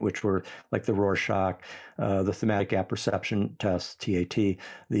that point, which were like the Rorschach, the thematic apperception test, TAT,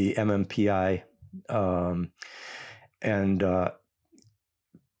 the MMPI, and a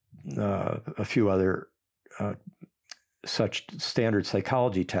few other such standard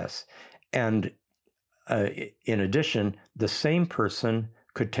psychology tests. And in addition, the same person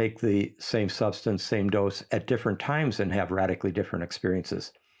could take the same substance, same dose at different times and have radically different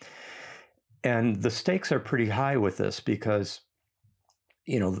experiences. And the stakes are pretty high with this, because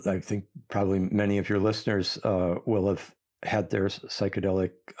I think probably many of your listeners will have had their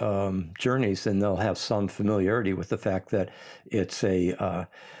psychedelic journeys, and they'll have some familiarity with the fact that it's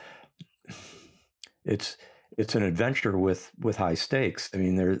it's an adventure with high stakes. I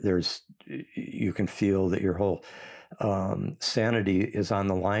mean, there's you can feel that your whole sanity is on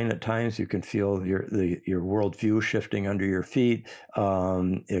the line at times. You can feel your worldview shifting under your feet.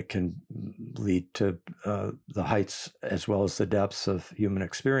 It can lead to the heights as well as the depths of human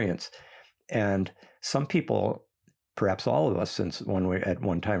experience. And some people, perhaps all of us, since one way at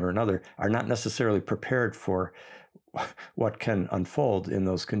one time or another, are not necessarily prepared for what can unfold in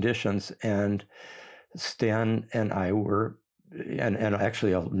those conditions. And Stan and I were, and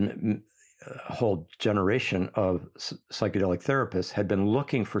actually a whole generation of psychedelic therapists had been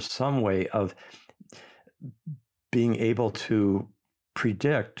looking for some way of being able to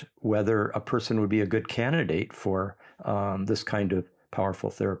predict whether a person would be a good candidate for this kind of powerful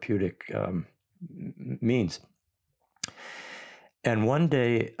therapeutic means. And one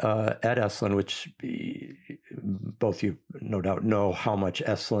day at Esalen, which both you no doubt know how much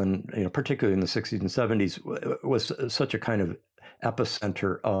Esalen, particularly in the 60s and 70s, was such a kind of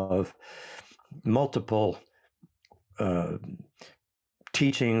epicenter of multiple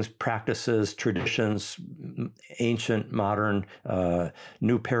teachings, practices, traditions, ancient, modern,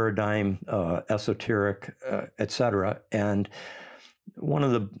 new paradigm, esoteric, etc. And one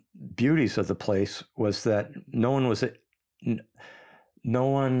of the beauties of the place was that no one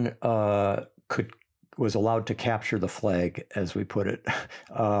was allowed to capture the flag, as we put it.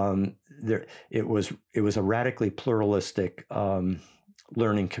 It was a radically pluralistic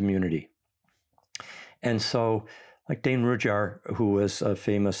learning community. And so, like Dane Rudhyar, who was a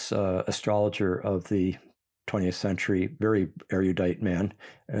famous astrologer of the 20th century, very erudite man,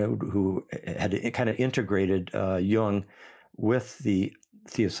 who had kind of integrated Jung with the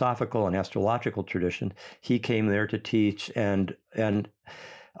theosophical and astrological tradition, he came there to teach, and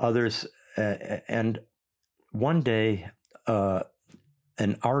others. And one day,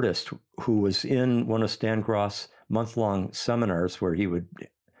 an artist who was in one of Stan Groff's month-long seminars, where he would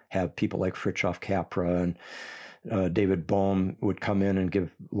have people like Fritjof Capra and David Bohm would come in and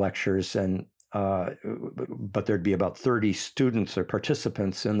give lectures, and but there'd be about 30 students or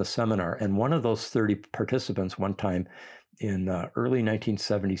participants in the seminar. And one of those 30 participants one time in early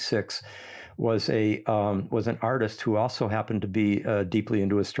 1976 was an artist who also happened to be deeply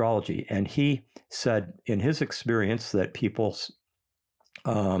into astrology. And he said in his experience that people's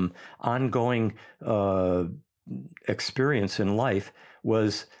ongoing experience in life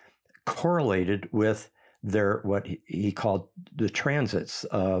was correlated with what he called the transits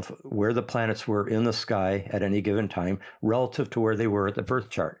of where the planets were in the sky at any given time relative to where they were at the birth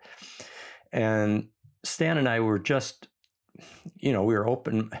chart. And Stan and I were just, we were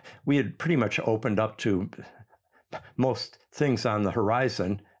open. We had pretty much opened up to most things on the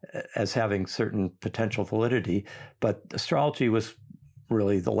horizon as having certain potential validity, but astrology was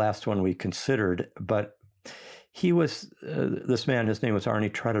really the last one we considered. But he was this man. His name was Arne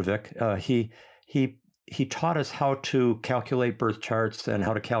Tredovic. He taught us how to calculate birth charts and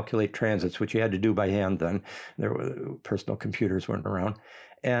how to calculate transits, which you had to do by hand then. Personal computers weren't around.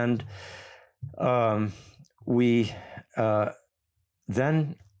 And we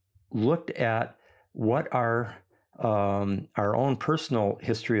then looked at what our own personal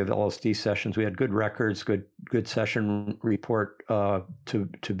history of LSD sessions. We had good records, good session report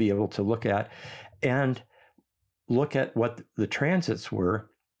to be able to look at, and look at what the transits were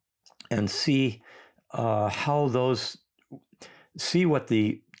and see what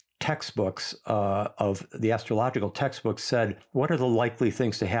the textbooks of the astrological textbooks said. What are the likely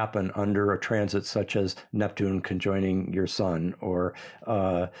things to happen under a transit such as Neptune conjoining your sun, or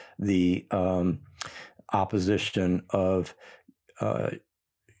the opposition of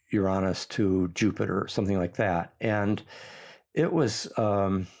Uranus to Jupiter, something like that? And it was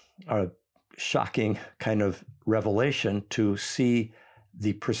a shocking kind of revelation to see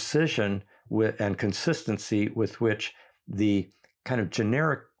the precision and consistency with which the kind of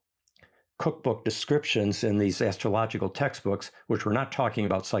generic cookbook descriptions in these astrological textbooks, which were not talking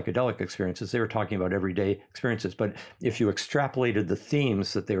about psychedelic experiences, they were talking about everyday experiences. But if you extrapolated the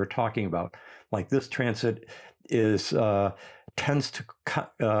themes that they were talking about, like this transit tends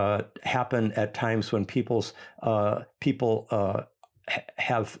to happen at times when people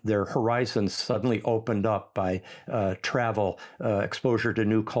have their horizons suddenly opened up by travel, exposure to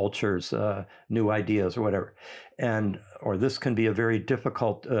new cultures, new ideas, or whatever. Or this can be a very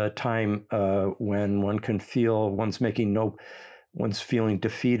difficult time when one can feel one's making no one's feeling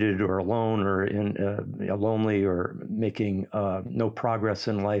defeated or alone or lonely or making no progress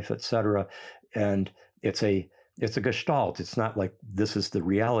in life, etc. And it's a gestalt. It's not like this is the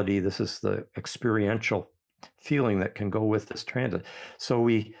reality. This is the experiential feeling that can go with this transit. So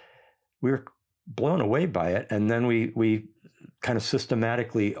we were blown away by it, and then we kind of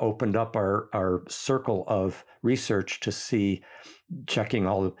systematically opened up our circle of research to see, checking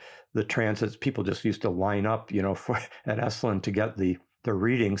all the transits. People just used to line up, at Esalen to get the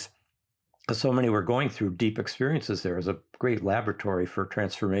readings. So many were going through deep experiences there. It was a great laboratory for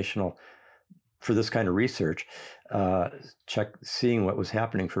this kind of research. Seeing what was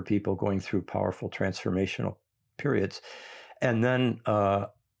happening for people going through powerful transformational periods. And then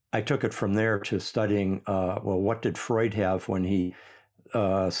I took it from there to studying, what did Freud have when he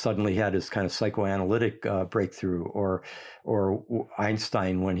suddenly had his kind of psychoanalytic breakthrough, or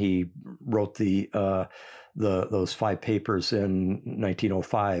Einstein when he wrote those 5 papers in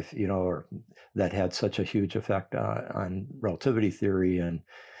 1905, or that had such a huge effect on relativity theory and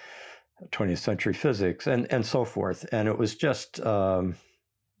 20th century physics and so forth. And it was just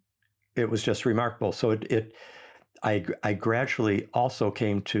remarkable. So I gradually also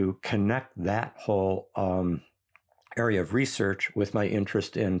came to connect that whole area of research with my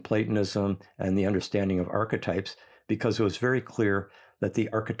interest in Platonism and the understanding of archetypes, because it was very clear that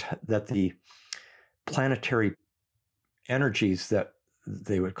the planetary energies that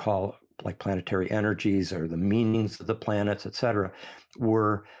they would call like planetary energies, or the meanings of the planets, etc.,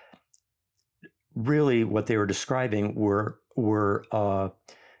 were really what they were describing were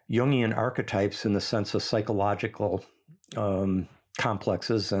Jungian archetypes in the sense of psychological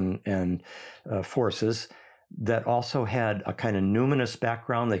complexes and forces that also had a kind of numinous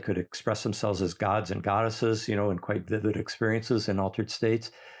background. They could express themselves as gods and goddesses, in quite vivid experiences in altered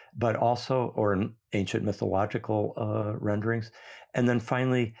states, but also, or in ancient mythological renderings. And then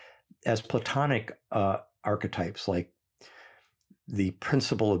finally, as Platonic archetypes, like the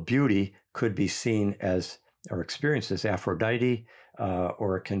principle of beauty could be seen as, or experienced as, Aphrodite,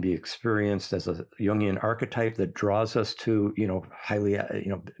 or it can be experienced as a Jungian archetype that draws us to, highly,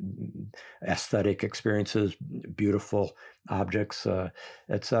 aesthetic experiences, beautiful objects,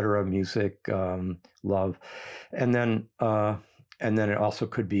 etc., music, love, and then it also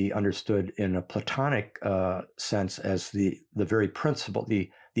could be understood in a Platonic sense as the very principle,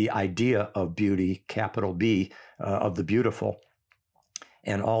 the idea of beauty, capital B, of the beautiful.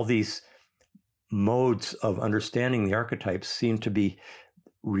 And all these modes of understanding the archetypes seem to be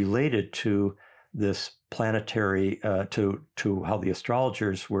related to this planetary, to how the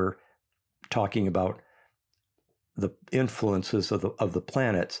astrologers were talking about the influences of the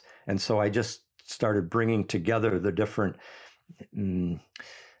planets. And so I just started bringing together the different kind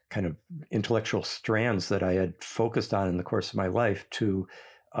of intellectual strands that I had focused on in the course of my life to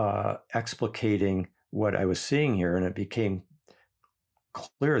explicating what I was seeing here. And it became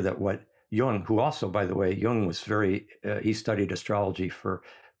clear that what Jung, who also, by the way, Jung was he studied astrology for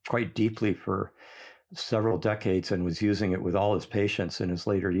quite deeply for several decades and was using it with all his patients in his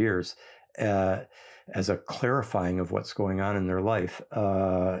later years as a clarifying of what's going on in their life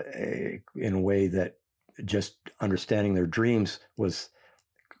in a way that just understanding their dreams was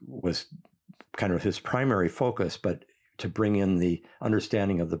kind of his primary focus, but to bring in the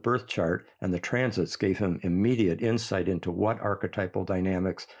understanding of the birth chart and the transits gave him immediate insight into what archetypal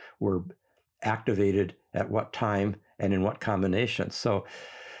dynamics were activated at what time and in what combinations. So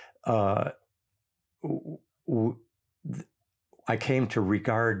I came to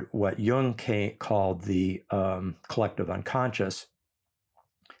regard what Jung called the collective unconscious,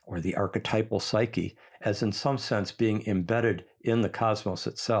 or the archetypal psyche, as in some sense being embedded in the cosmos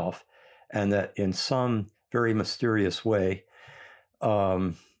itself, and that in some very mysterious way,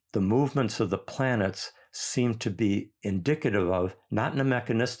 the movements of the planets seem to be indicative of, not in a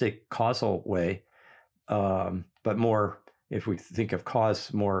mechanistic causal way, but more, if we think of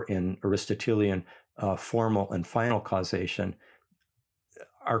cause more in Aristotelian formal and final causation,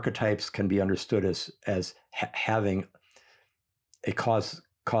 archetypes can be understood as having a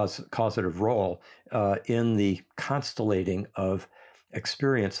causative role in the constellating of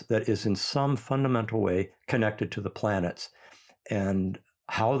experience that is in some fundamental way connected to the planets. And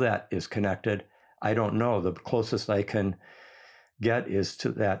how that is connected, I don't know. The closest I can get is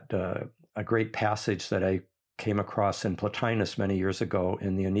to that a great passage that I came across in Plotinus many years ago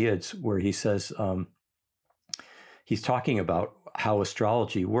in the Aeneids, where he says, he's talking about how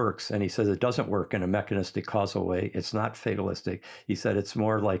astrology works, and he says it doesn't work in a mechanistic causal way. It's not fatalistic. He said it's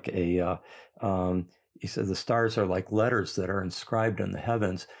more like he said the stars are like letters that are inscribed in the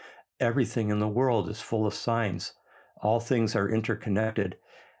heavens. Everything in the world is full of signs all things are interconnected.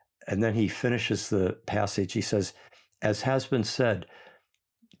 And then he finishes the passage. He says, as has been said,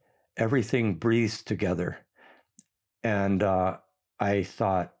 everything breathes together. And I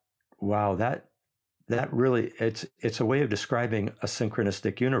thought, wow, that really, it's a way of describing a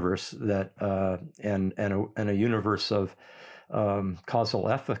synchronistic universe that and a universe of causal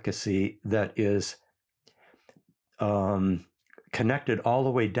efficacy that is connected all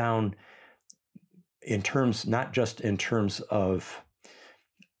the way down in terms, not just in terms of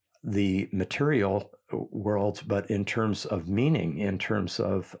the material world, but in terms of meaning, in terms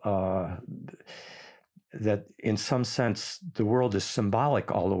of that in some sense, the world is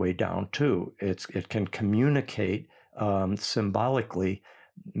symbolic all the way down too. It can communicate symbolically,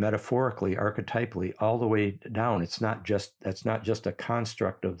 metaphorically, archetypally, all the way down. That's not just a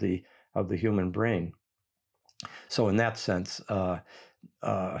construct of the human brain. So in that sense, I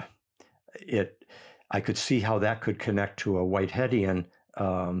could see how that could connect to a Whiteheadian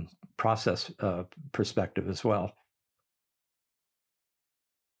process perspective as well.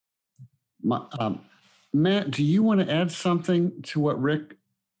 Matt, do you want to add something to what Rick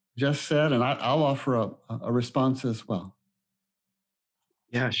just said? And I'll offer a response as well.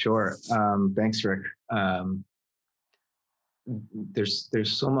 Yeah, sure. Thanks, Rick.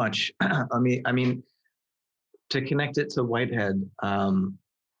 There's so much. I mean, to connect it to Whitehead, one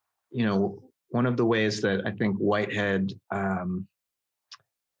of the ways that I think Whitehead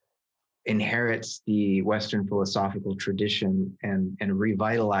inherits the Western philosophical tradition and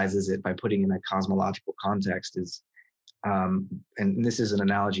revitalizes it by putting in a cosmological context is, and this is an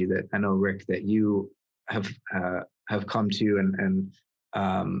analogy that I know, Rick, that you have come to, and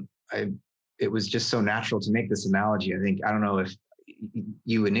it was just so natural to make this analogy. I don't know if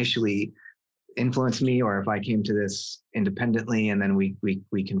you initially influenced me or if I came to this independently, and then we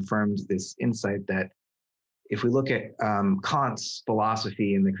confirmed this insight that if we look at Kant's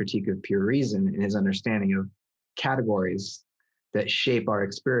philosophy in the Critique of Pure Reason and his understanding of categories that shape our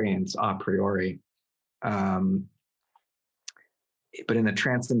experience a priori, but in a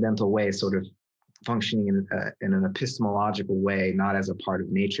transcendental way, sort of functioning in an epistemological way, not as a part of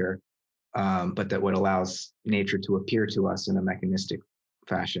nature, but that what allows nature to appear to us in a mechanistic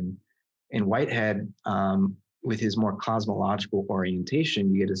fashion. In Whitehead, with his more cosmological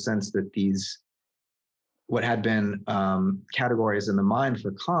orientation, you get a sense that these, what had been categories in the mind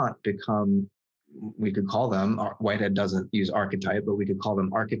for Kant, become, we could call them, Whitehead doesn't use archetype, but we could call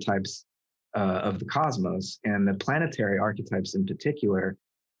them archetypes of the cosmos. And the planetary archetypes in particular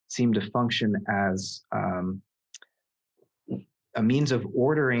seem to function as a means of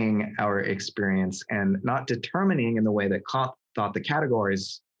ordering our experience and not determining in the way that Kant thought the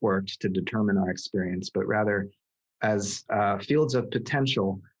categories worked to determine our experience, but rather as fields of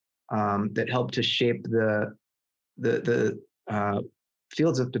potential that help to shape the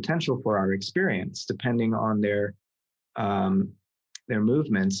fields of potential for our experience, depending on their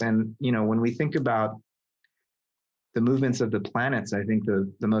movements. And when we think about the movements of the planets, I think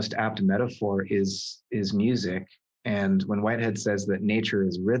the most apt metaphor is music. And when Whitehead says that nature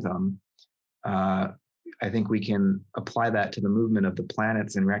is rhythm, I think we can apply that to the movement of the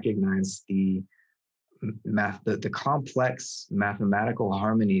planets and recognize the complex mathematical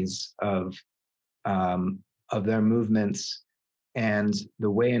harmonies of their movements and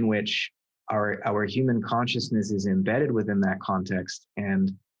the way in which our human consciousness is embedded within that context.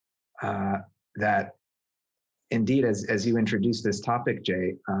 And that indeed, as you introduced this topic,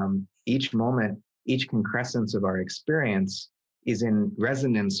 Jay, each moment, each concrescence of our experience is in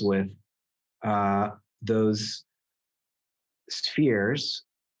resonance with those spheres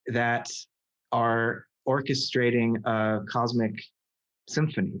that are orchestrating a cosmic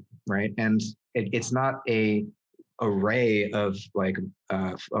symphony, right? And it's not a array of like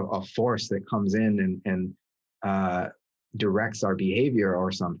a force that comes in and directs our behavior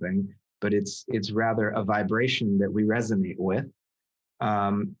or something, but it's rather a vibration that we resonate with.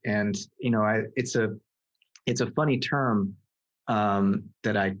 And it's a funny term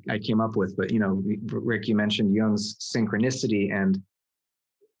that I came up with, but Rick, you mentioned Jung's synchronicity, and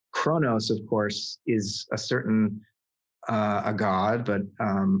Chronos, of course, is a certain a god, but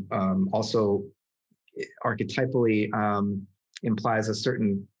also archetypally implies a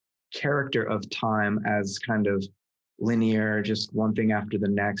certain character of time as kind of linear, just one thing after the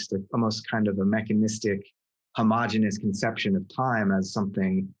next, almost kind of a mechanistic, homogeneous conception of time as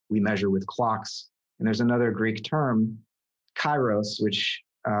something we measure with clocks. And there's another Greek term, kairos, which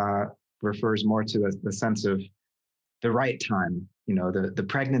refers more to the sense of the right time, the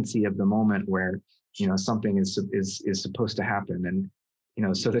pregnancy of the moment where something is supposed to happen.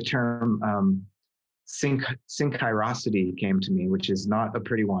 And so the term synchirosity came to me, which is not a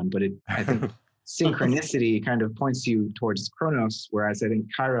pretty one, but I think synchronicity kind of points you towards chronos, whereas I think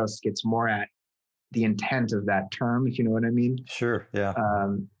kairos gets more at the intent of that term, if you know what I mean. Sure, yeah.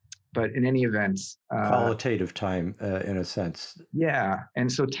 But in any event, qualitative time, in a sense. Yeah,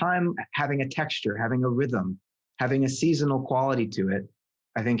 and so time having a texture, having a rhythm, having a seasonal quality to it,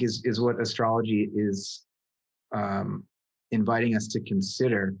 I think is what astrology is inviting us to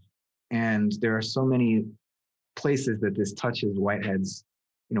consider. And there are so many places that this touches Whitehead's,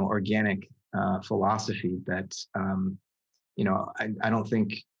 organic philosophy that, I don't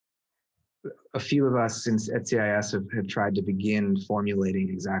think a few of us at CIS have tried to begin formulating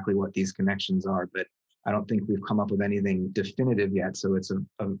exactly what these connections are, but I don't think we've come up with anything definitive yet. So it's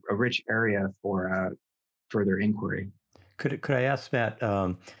a rich area for further inquiry. Could I ask Matt?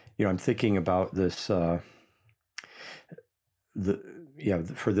 I'm thinking about this.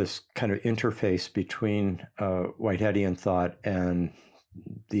 For this kind of interface between Whiteheadian thought and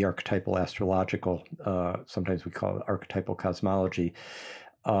the archetypal astrological, sometimes we call it archetypal cosmology.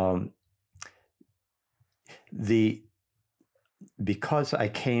 Because I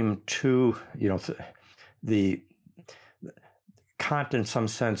came to, the Kant in some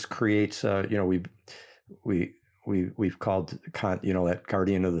sense creates, we've called Kant, that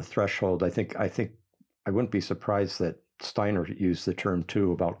guardian of the threshold. I think I wouldn't be surprised that Steiner used the term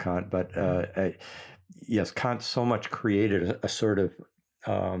too about Kant, but yes, Kant so much created a sort of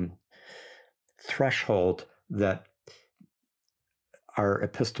threshold that our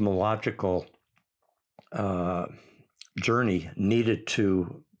epistemological journey needed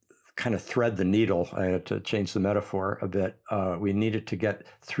to kind of thread the needle. I had to change the metaphor a bit. We needed to get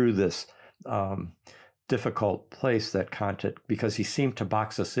through this difficult place that Kant had, because he seemed to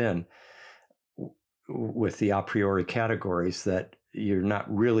box us in with the a priori categories that you're not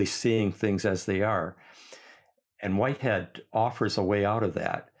really seeing things as they are. And Whitehead offers a way out of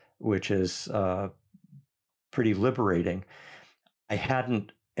that, which is pretty liberating. I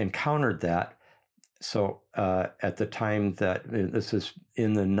hadn't encountered that. So at the time that this is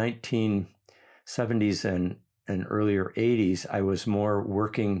in the 1970s and earlier 80s, I was more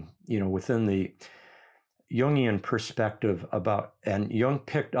working, within the Jungian perspective about, and Jung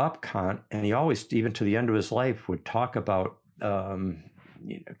picked up Kant, and he always, even to the end of his life, would talk about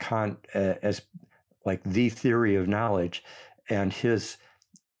Kant as like the theory of knowledge, and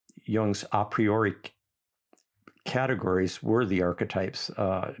Jung's a priori categories were the archetypes,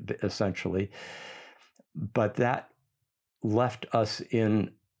 essentially. But that left us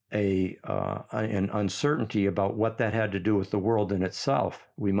in an uncertainty about what that had to do with the world in itself.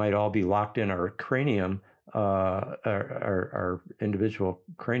 We might all be locked in our cranium, our individual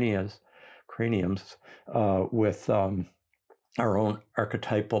craniums, with our own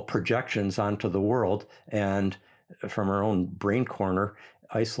archetypal projections onto the world, and from our own brain corner,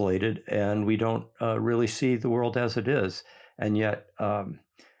 isolated, and we don't really see the world as it is. And yet,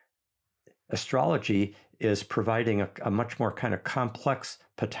 astrology is providing a much more kind of complex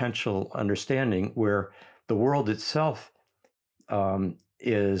potential understanding where the world itself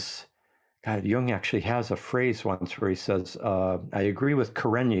is. God, Jung actually has a phrase once where he says, I agree with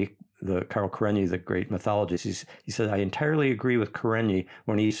Kareny, Karl Kareny, the great mythologist. He said, I entirely agree with Kareny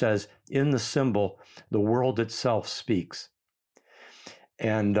when he says, in the symbol, the world itself speaks.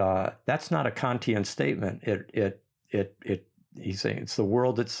 And that's not a Kantian statement. He's saying it's the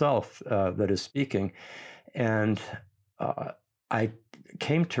world itself that is speaking. And I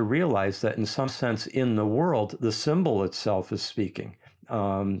came to realize that in some sense, in the world, the symbol itself is speaking.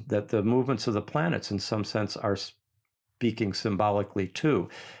 That the movements of the planets in some sense are speaking symbolically too.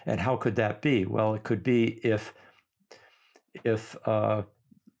 And how could that be? Well, it could be if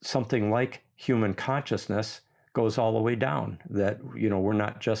something like human consciousness goes all the way down, that, we're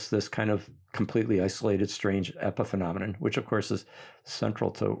not just this kind of completely isolated, strange epiphenomenon, which of course is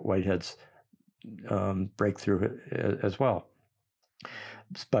central to Whitehead's breakthrough as well.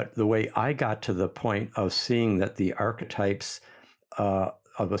 But the way I got to the point of seeing that the archetypes of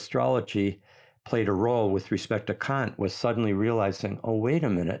astrology played a role with respect to Kant was suddenly realizing, oh, wait a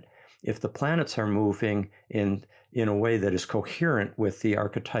minute, if the planets are moving in a way that is coherent with the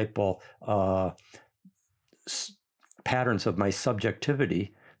archetypal patterns of my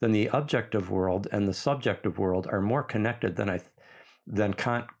subjectivity, then the objective world and the subjective world are more connected than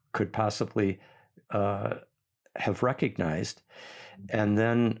Kant could possibly have recognized. And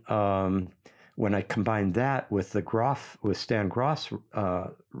then when I combined that with Stan Groff's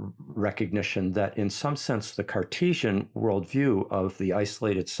recognition that in some sense the Cartesian worldview of the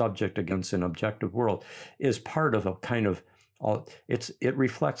isolated subject against an objective world is part of a kind of it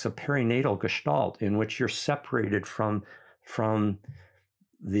reflects a perinatal gestalt in which you're separated from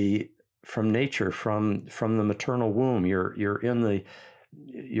nature, from the maternal womb. You're in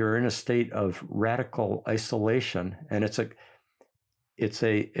a state of radical isolation, and it's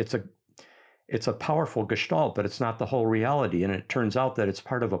a powerful gestalt, but it's not the whole reality. And it turns out that it's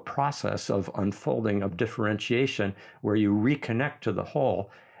part of a process of unfolding, of differentiation, where you reconnect to the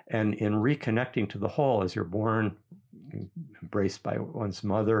whole. And in reconnecting to the whole, as you're born, embraced by one's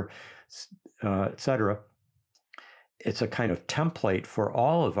mother, etc., it's a kind of template for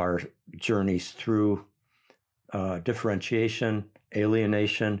all of our journeys through differentiation,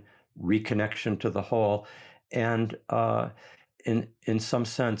 alienation, reconnection to the whole, and in some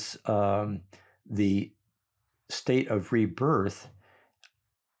sense, the state of rebirth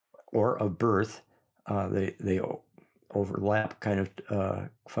or of birth, they overlap kind of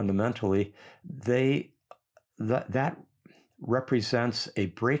fundamentally. That represents a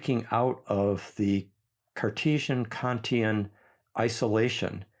breaking out of the Cartesian Kantian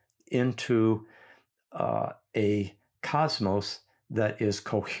isolation into a cosmos that is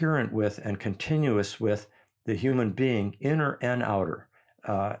coherent with and continuous with the human being, inner and outer.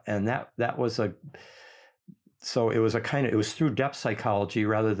 And that was so it was through depth psychology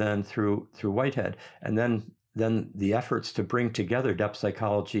rather than through Whitehead. And then the efforts to bring together depth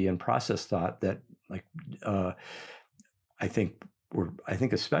psychology and process thought that I think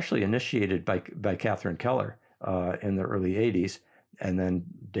especially initiated by Catherine Keller in the early 80s, and then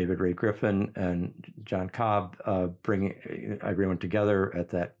David Ray Griffin and John Cobb bringing everyone together at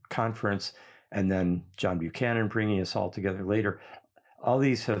that conference, and then John Buchanan bringing us all together later. All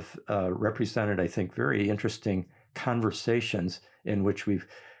these have represented, I think, very interesting conversations in which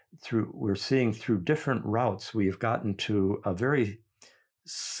we're seeing through different routes we've gotten to a very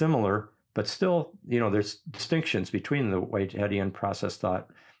similar, but still, there's distinctions between the Whiteheadian process thought.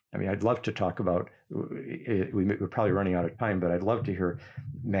 I mean, I'd love to talk about, we're probably running out of time, but I'd love to hear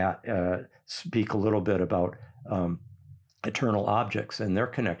Matt speak a little bit about eternal objects and their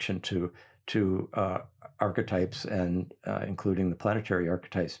connection to archetypes, and including the planetary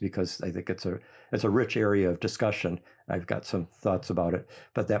archetypes, because I think it's a rich area of discussion. I've got some thoughts about it,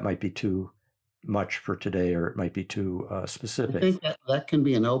 but that might be too much for today, or it might be too specific. I think that can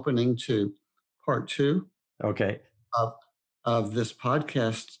be an opening to part 2. Okay. Of this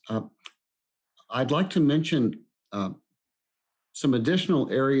podcast. I'd like to mention some additional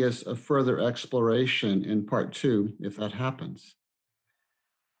areas of further exploration in part 2, if that happens.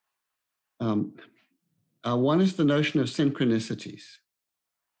 One is the notion of synchronicities,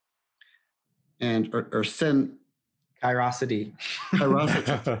 and or Chirosity.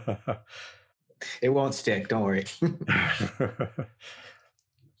 It won't stick, don't worry.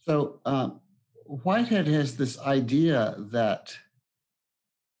 So Whitehead has this idea that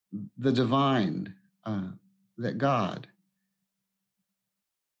the divine, that God,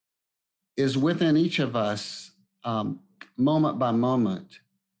 is within each of us moment by moment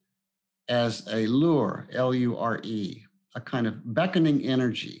as a lure, L-U-R-E, a kind of beckoning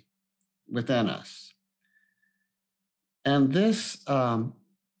energy within us. And this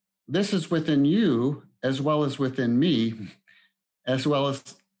is within you as well as within me, as well as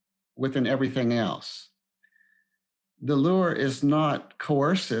within everything else. The lure is not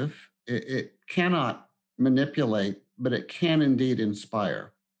coercive. It cannot manipulate, but it can indeed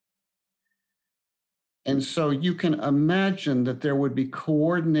inspire. And so you can imagine that there would be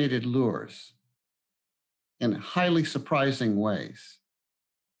coordinated lures in highly surprising ways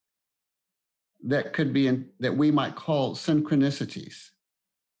that could be that we might call synchronicities.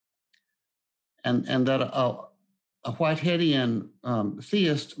 And that a Whiteheadian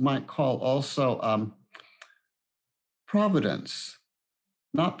theist might call also providence.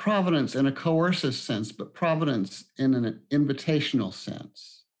 Not providence in a coercive sense, but providence in an invitational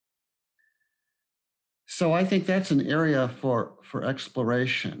sense. So I think that's an area for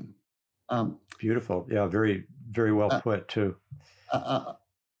exploration. Beautiful. Yeah, very, very well put too.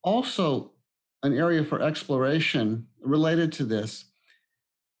 Also, an area for exploration related to this,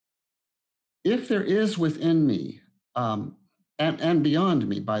 if there is within me, and beyond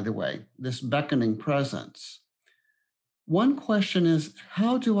me, by the way, this beckoning presence, one question is,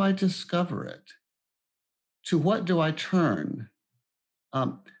 how do I discover it? To what do I turn?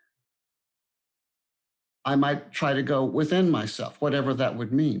 I might try to go within myself, whatever that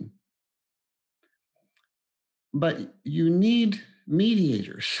would mean. But you need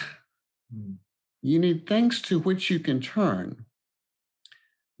mediators. You need things to which you can turn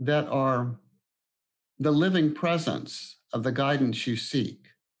that are the living presence of the guidance you seek.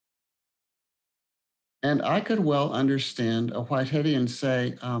 And I could well understand a Whiteheadian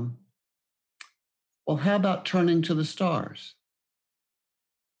say, well, how about turning to the stars?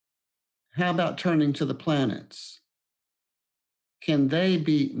 How about turning to the planets? Can they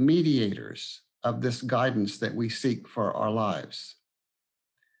be mediators of this guidance that we seek for our lives?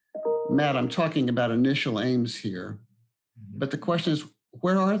 Matt, I'm talking about initial aims here, but the question is,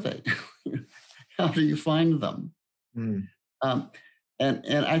 where are they? How do you find them? Mm.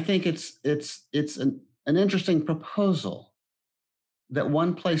 And I think it's an interesting proposal that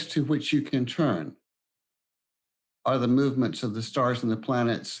one place to which you can turn are the movements of the stars and the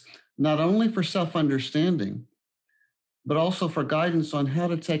planets, not only for self-understanding, but also for guidance on how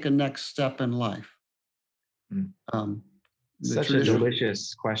to take a next step in life. Such a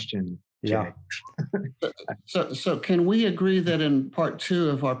delicious question, Jay. Yeah. So can we agree that in part 2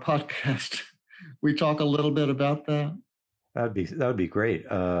 of our podcast, we talk a little bit about that? That would be great,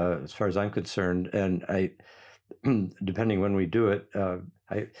 as far as I'm concerned. And I, depending when we do it,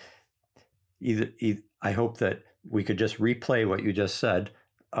 I hope that we could just replay what you just said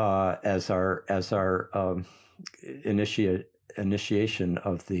as our initiation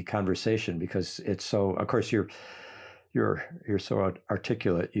of the conversation, because it's so. Of course, you're so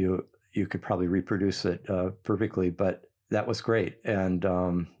articulate. You could probably reproduce it perfectly, but that was great. And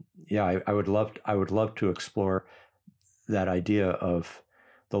I would love to explore that idea of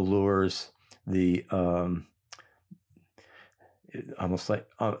the lures, the almost like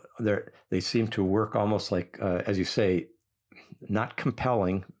they seem to work almost like, as you say, not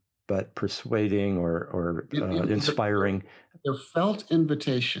compelling, but persuading or inspiring. They're felt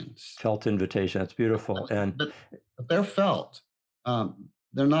invitations. Felt invitation. That's beautiful. But they're felt.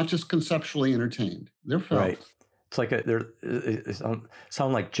 They're not just conceptually entertained. They're felt. Right. It's like they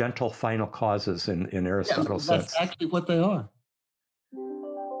sound like gentle final causes in Aristotle's sense. That's actually what they are.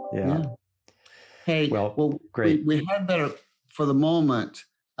 Yeah. Hey, well, great. We had better, for the moment,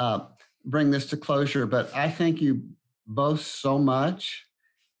 bring this to closure, but I thank you both so much.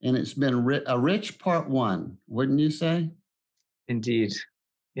 And it's been a rich part 1, wouldn't you say? Indeed.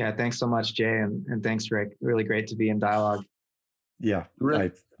 Yeah, thanks so much, Jay, and thanks, Rick. Really great to be in dialogue. Yeah,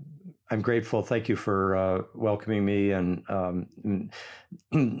 I'm grateful. Thank you for welcoming me. And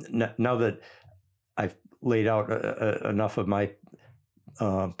now that I've laid out enough of my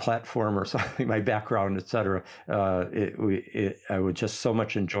platform or something, my background, et cetera, I would just so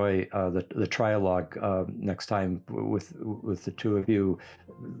much enjoy the trialogue next time with the two of you,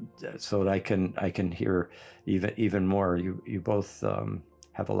 so that I can hear even more. You both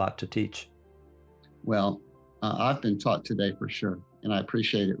have a lot to teach. Well, I've been taught today for sure, and I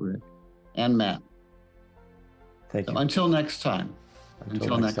appreciate it, Rick and Matt. Thank you. Until next time.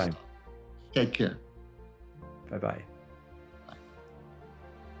 Until next time. Take care. Bye-bye.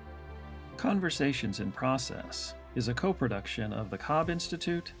 Conversations in Process is a co-production of the Cobb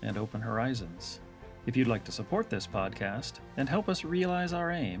Institute and Open Horizons. If you'd like to support this podcast and help us realize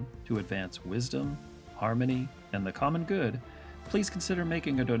our aim to advance wisdom, harmony, and the common good, please consider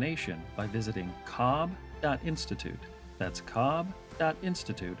making a donation by visiting cobb.institute. That's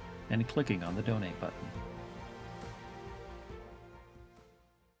cobb.institute and clicking on the donate button.